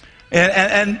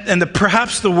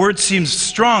 Perhaps the word seems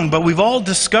strong, but we've all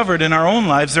discovered in our own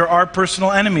lives there are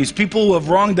personal enemies, people who have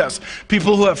wronged us,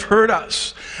 people who have hurt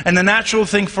us. And the natural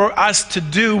thing for us to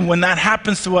do when that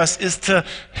happens to us is to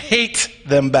hate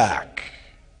them back.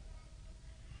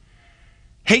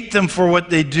 Hate them for what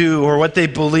they do, or what they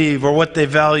believe, or what they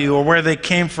value, or where they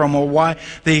came from, or why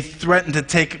they threaten to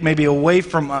take maybe away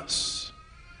from us.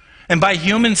 And by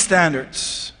human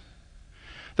standards,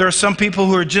 there are some people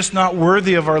who are just not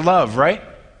worthy of our love, right?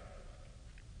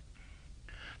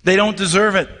 They don't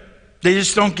deserve it. They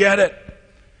just don't get it.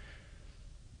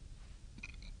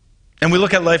 And we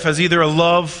look at life as either a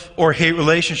love or hate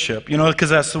relationship, because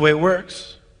that's the way it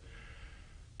works.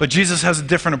 But Jesus has a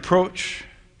different approach.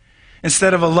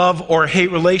 Instead of a love or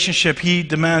hate relationship, he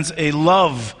demands a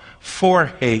love for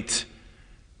hate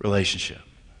relationship.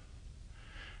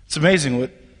 It's amazing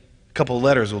what a couple of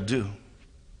letters will do.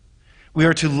 We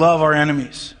are to love our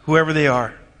enemies, whoever they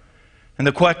are. And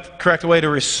the correct way to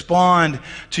respond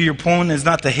to your opponent is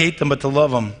not to hate them, but to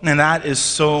love them. And that is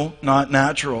so not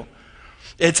natural.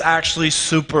 It's actually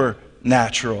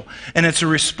supernatural. And it's a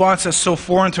response that's so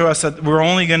foreign to us that we're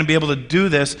only going to be able to do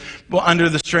this under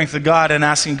the strength of God and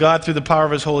asking God through the power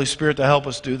of His Holy Spirit to help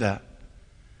us do that.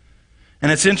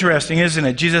 And it's interesting, isn't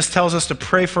it? Jesus tells us to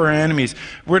pray for our enemies.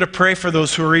 We're to pray for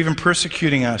those who are even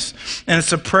persecuting us. And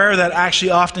it's a prayer that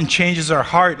actually often changes our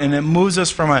heart, and it moves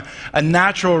us from a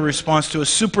natural response to a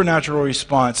supernatural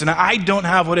response. And I don't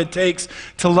have what it takes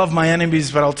to love my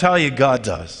enemies, but I'll tell you, God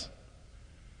does.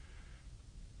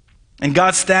 And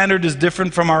God's standard is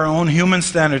different from our own human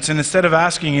standards. And instead of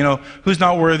asking, who's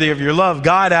not worthy of your love,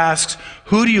 God asks,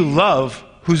 who do you love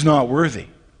who's not worthy?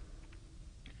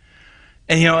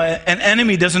 And an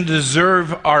enemy doesn't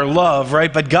deserve our love,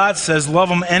 right? But God says, love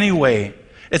them anyway.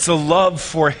 It's a love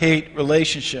for hate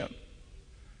relationship.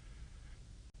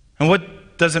 And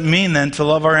what does it mean then to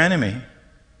love our enemy?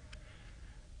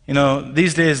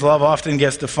 These days love often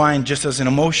gets defined just as an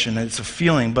emotion. It's a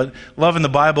feeling. But love in the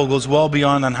Bible goes well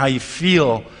beyond on how you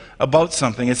feel about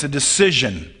something. It's a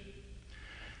decision.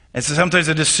 It's sometimes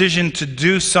a decision to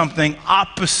do something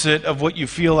opposite of what you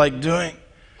feel like doing.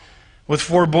 With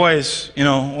 4 boys,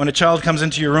 when a child comes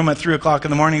into your room at 3 o'clock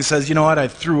in the morning and says, you know what, I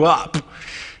threw up.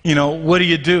 What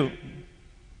do?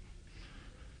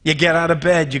 You get out of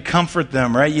bed, you comfort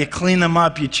them, right? You clean them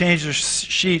up, you change their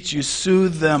sheets, you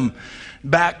soothe them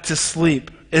back to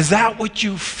sleep. Is that what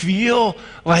you feel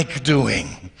like doing?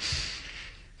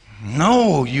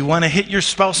 No, you want to hit your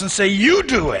spouse and say, you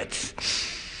do it.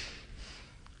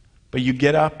 But you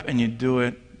get up and you do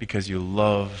it because you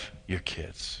love your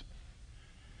kids.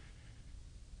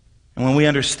 And when we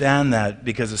understand that,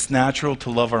 because it's natural to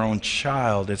love our own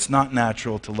child, it's not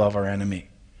natural to love our enemy.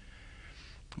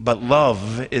 But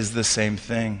love is the same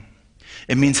thing.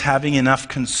 It means having enough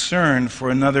concern for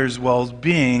another's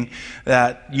well-being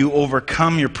that you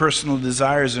overcome your personal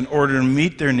desires in order to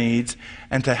meet their needs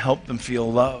and to help them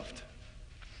feel loved.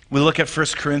 We look at 1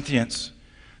 Corinthians.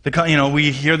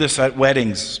 We hear this at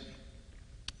weddings.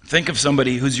 Think of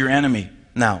somebody who's your enemy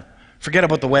now. Forget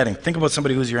about the wedding. Think about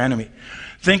somebody who's your enemy.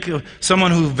 Think of someone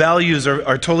whose values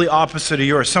are totally opposite of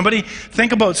yours.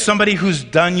 Think about somebody who's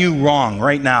done you wrong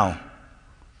right now.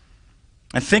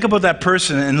 And think about that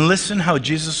person and listen how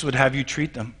Jesus would have you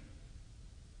treat them.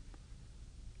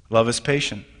 Love is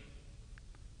patient.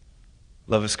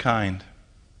 Love is kind.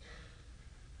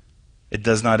 It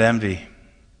does not envy.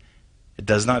 It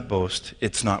does not boast.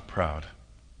 It's not proud.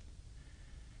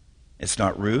 It's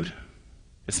not rude.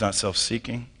 It's not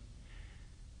self-seeking.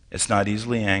 It's not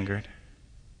easily angered.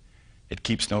 It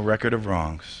keeps no record of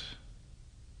wrongs.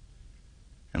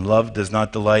 And love does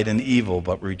not delight in evil,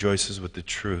 but rejoices with the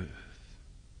truth.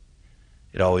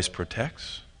 It always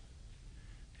protects.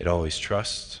 It always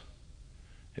trusts.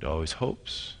 It always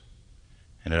hopes.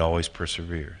 And it always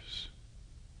perseveres.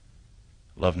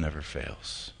 Love never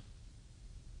fails.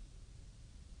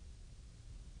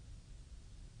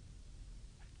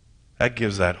 That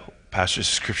gives that passage of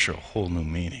Scripture a whole new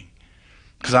meaning.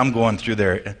 Because I'm going through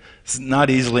there. It's not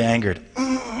easily angered.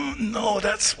 No,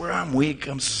 that's where I'm weak.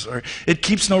 I'm sorry. It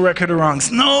keeps no record of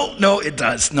wrongs. No, it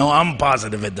does. No, I'm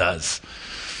positive it does.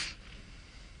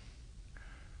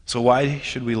 So why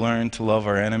should we learn to love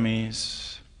our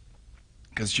enemies?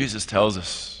 Because Jesus tells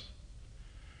us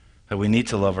that we need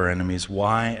to love our enemies.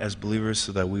 Why? As believers,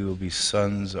 so that we will be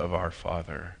sons of our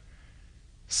Father.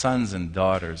 Sons and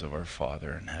daughters of our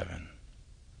Father in heaven.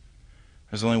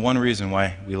 There's only one reason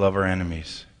why we love our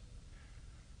enemies.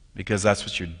 Because that's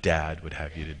what your dad would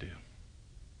have you to do.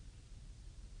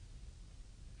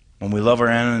 When we love our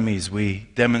enemies, we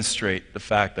demonstrate the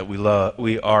fact that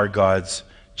we are God's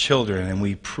children, and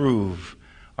we prove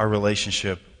our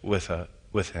relationship with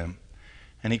Him.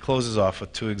 And He closes off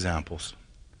with 2 examples.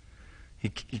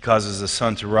 He causes the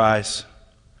sun to rise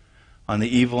on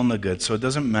the evil and the good. So it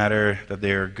doesn't matter that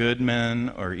they are good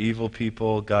men or evil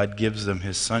people. God gives them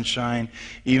His sunshine.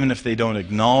 Even if they don't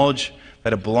acknowledge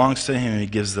that it belongs to Him, He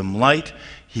gives them light.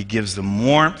 He gives them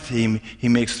warmth. He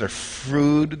makes their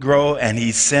food grow, and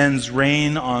He sends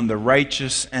rain on the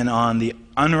righteous and on the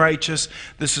unrighteous.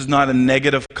 This is not a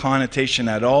negative connotation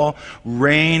at all.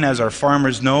 Rain, as our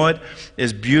farmers know it,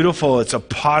 is beautiful. It's a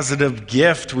positive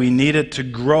gift. We need it to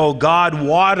grow. God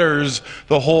waters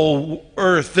the whole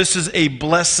earth. This is a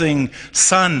blessing.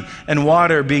 Sun and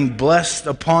water being blessed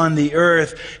upon the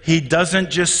earth. He doesn't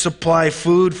just supply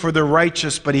food for the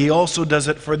righteous, but he also does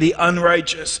it for the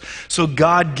unrighteous. So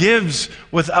God gives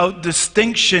without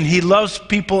distinction. He loves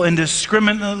people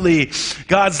indiscriminately.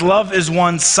 God's love is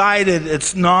one-sided.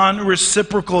 It's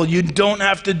non-reciprocal. You don't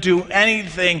have to do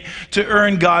anything to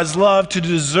earn God's love, to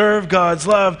deserve God's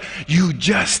love. You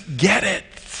just get it.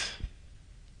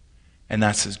 And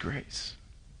that's his grace.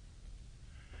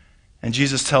 And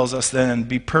Jesus tells us then,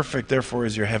 be perfect, therefore,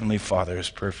 as your heavenly Father is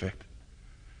perfect.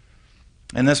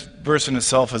 And this verse in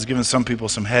itself has given some people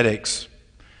some headaches,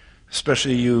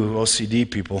 especially you OCD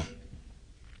people.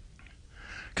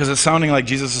 Because it's sounding like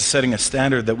Jesus is setting a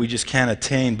standard that we just can't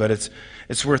attain, but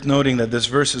it's worth noting that this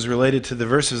verse is related to the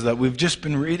verses that we've just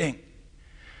been reading.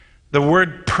 The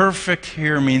word perfect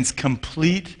here means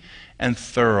complete and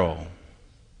thorough.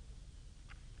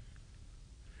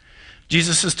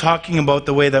 Jesus is talking about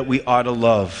the way that we ought to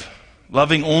love.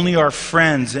 Loving only our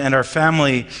friends and our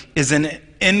family is an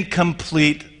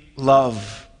incomplete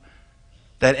love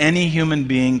that any human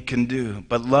being can do.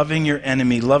 But loving your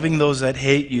enemy, loving those that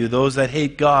hate you, those that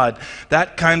hate God,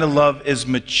 that kind of love is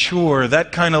mature.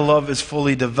 That kind of love is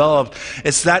fully developed.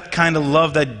 It's that kind of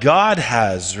love that God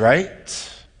has, right?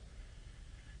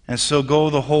 And so go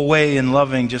the whole way in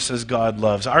loving just as God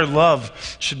loves. Our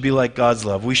love should be like God's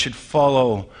love. We should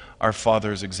follow our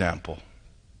Father's example.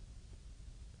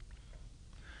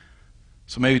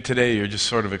 So maybe today you're just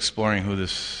sort of exploring who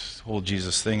this whole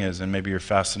Jesus thing is, and maybe you're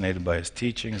fascinated by his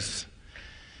teachings.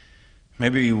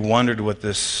 Maybe you wondered what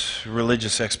this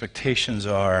religious expectations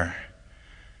are.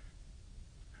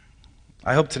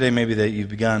 I hope today maybe that you've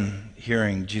begun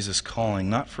hearing Jesus calling,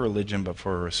 not for religion, but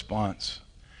for a response.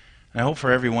 And I hope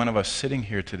for every one of us sitting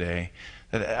here today,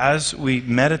 that as we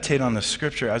meditate on the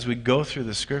Scripture, as we go through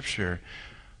the Scripture,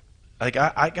 like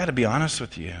I got to be honest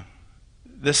with you.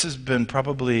 This has been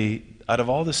probably, out of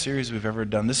all the series we've ever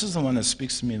done, this is the one that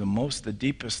speaks to me the most, the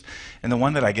deepest, and the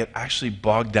one that I get actually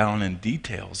bogged down in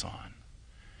details on,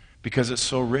 because it's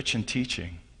so rich in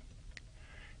teaching.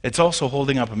 It's also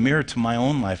holding up a mirror to my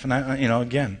own life. And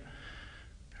again,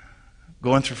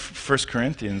 going through 1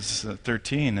 Corinthians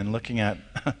 13 and looking at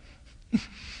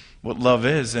what love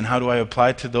is and how do I apply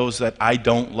it to those that I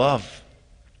don't love.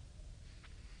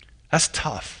 That's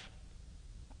tough.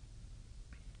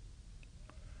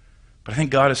 But I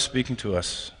think God is speaking to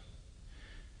us.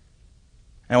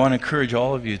 And I want to encourage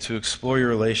all of you to explore your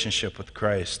relationship with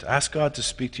Christ. Ask God to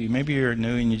speak to you. Maybe you're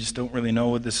new and you just don't really know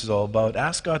what this is all about.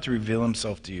 Ask God to reveal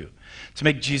himself to you, to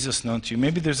make Jesus known to you.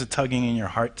 Maybe there's a tugging in your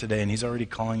heart today and he's already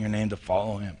calling your name to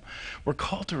follow him. We're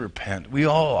called to repent. We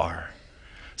all are.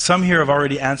 Some here have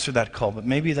already answered that call, but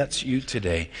maybe that's you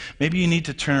today. Maybe you need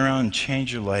to turn around and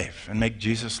change your life and make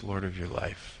Jesus Lord of your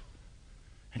life.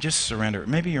 And just surrender.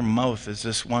 Maybe your mouth is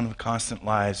just one of constant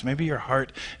lies. Maybe your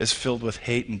heart is filled with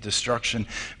hate and destruction.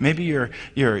 Maybe your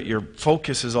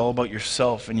focus is all about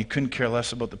yourself and you couldn't care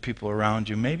less about the people around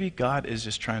you. Maybe God is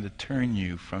just trying to turn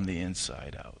you from the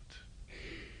inside out.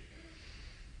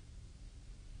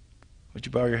 Would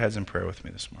you bow your heads in prayer with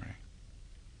me this morning?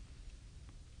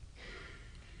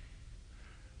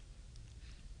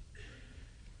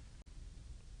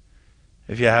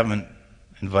 If you haven't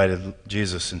invited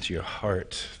Jesus into your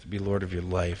heart to be Lord of your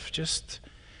life, just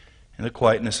in the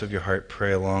quietness of your heart,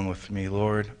 pray along with me.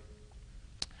 Lord,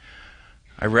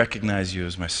 I recognize you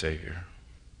as my Savior.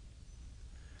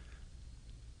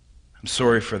 I'm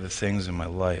sorry for the things in my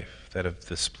life that have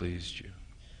displeased you.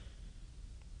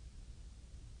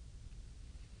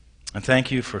 And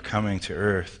thank you for coming to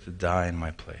earth to die in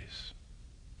my place.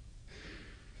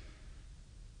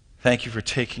 Thank you for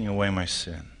taking away my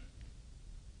sin.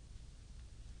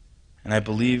 And I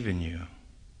believe in you,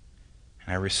 and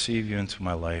I receive you into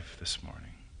my life this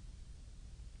morning.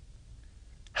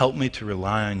 Help me to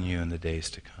rely on you in the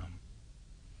days to come.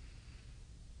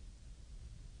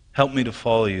 Help me to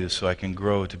follow you so I can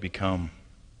grow to become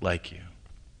like you.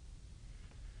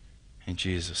 In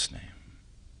Jesus' name,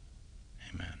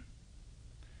 amen.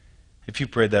 If you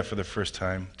prayed that for the first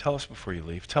time, tell us before you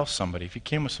leave. Tell somebody. If you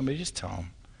came with somebody, just tell them.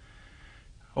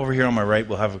 Over here on my right,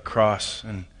 we'll have a cross,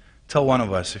 and tell one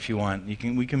of us if you want. We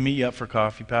can meet you up for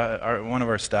coffee. One of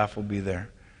our staff will be there.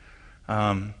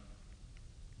 If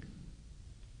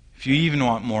you even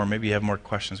want more, maybe you have more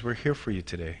questions, we're here for you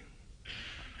today.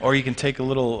 Or you can take a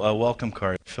little welcome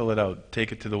card, fill it out,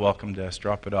 take it to the welcome desk,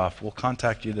 drop it off. We'll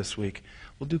contact you this week.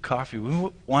 We'll do coffee. We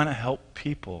want to help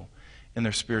people in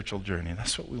their spiritual journey.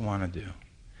 That's what we want to do.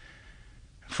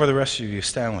 For the rest of you,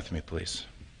 stand with me, please.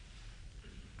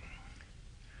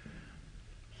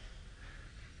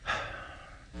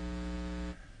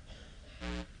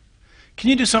 Can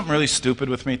you do something really stupid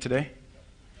with me today?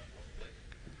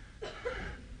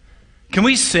 Can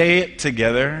we say it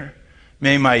together?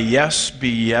 May my yes be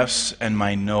yes and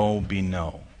my no be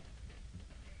no.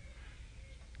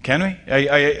 Can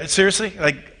we? Seriously?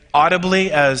 Like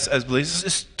audibly as believers?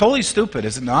 It's totally stupid,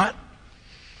 is it not?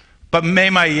 But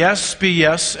may my yes be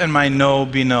yes and my no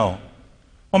be no.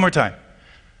 One more time.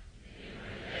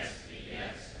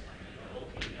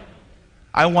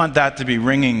 I want that to be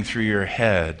ringing through your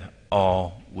head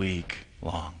all week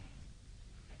long.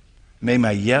 May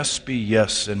my yes be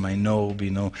yes and my no be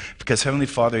no. Because Heavenly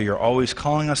Father, you're always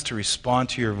calling us to respond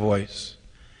to your voice.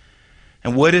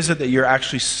 And what is it that you're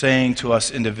actually saying to us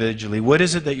individually? What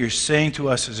is it that you're saying to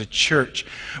us as a church?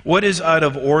 What is out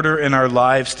of order in our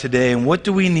lives today? And what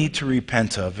do we need to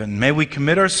repent of? And may we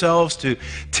commit ourselves to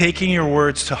taking your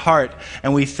words to heart.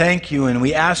 And we thank you and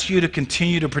we ask you to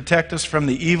continue to protect us from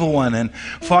the evil one. And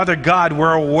Father God,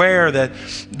 we're aware that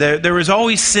there is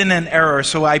always sin and error.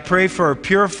 So I pray for a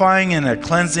purifying and a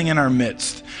cleansing in our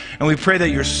midst. And we pray that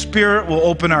your Spirit will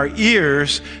open our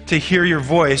ears to hear your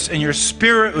voice, and your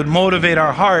Spirit would motivate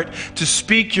our heart to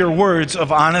speak your words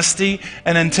of honesty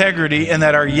and integrity, and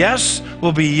that our yes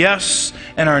will be yes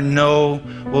and our no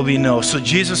will be no. So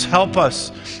Jesus, help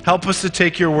us. Help us to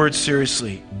take your words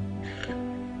seriously.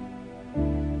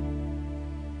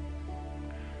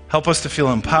 Help us to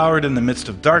feel empowered in the midst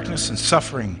of darkness and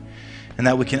suffering, and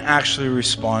that we can actually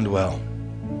respond well.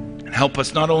 Help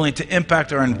us not only to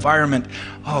impact our environment,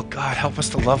 oh God, help us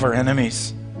to love our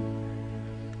enemies.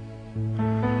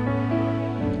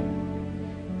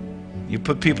 You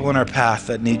put people in our path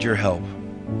that need your help.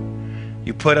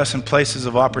 You put us in places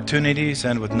of opportunities,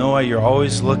 and with Noah, you're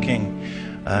always looking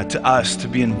to us to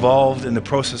be involved in the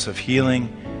process of healing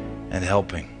and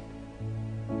helping.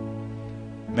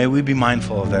 May we be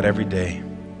mindful of that every day.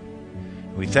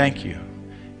 We thank you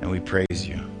and we praise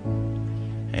you.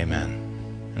 Amen.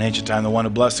 In ancient time, the one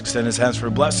who blessed extended his hands for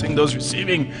a blessing. Those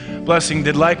receiving blessing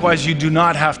did likewise. You do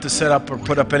not have to set up or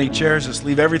put up any chairs. Just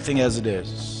leave everything as it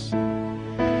is.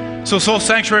 So Soul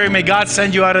Sanctuary, may God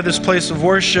send you out of this place of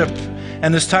worship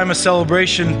and this time of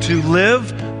celebration to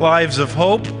live lives of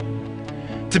hope,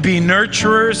 to be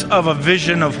nurturers of a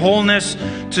vision of wholeness,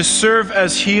 to serve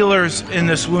as healers in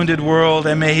this wounded world.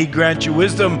 And may He grant you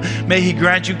wisdom. May He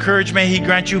grant you courage. May He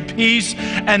grant you peace.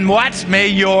 And what? May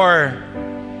your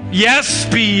yes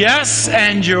be yes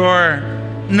and your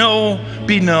no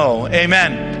be no.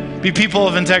 Amen. Be people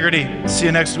of integrity. See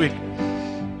you next week.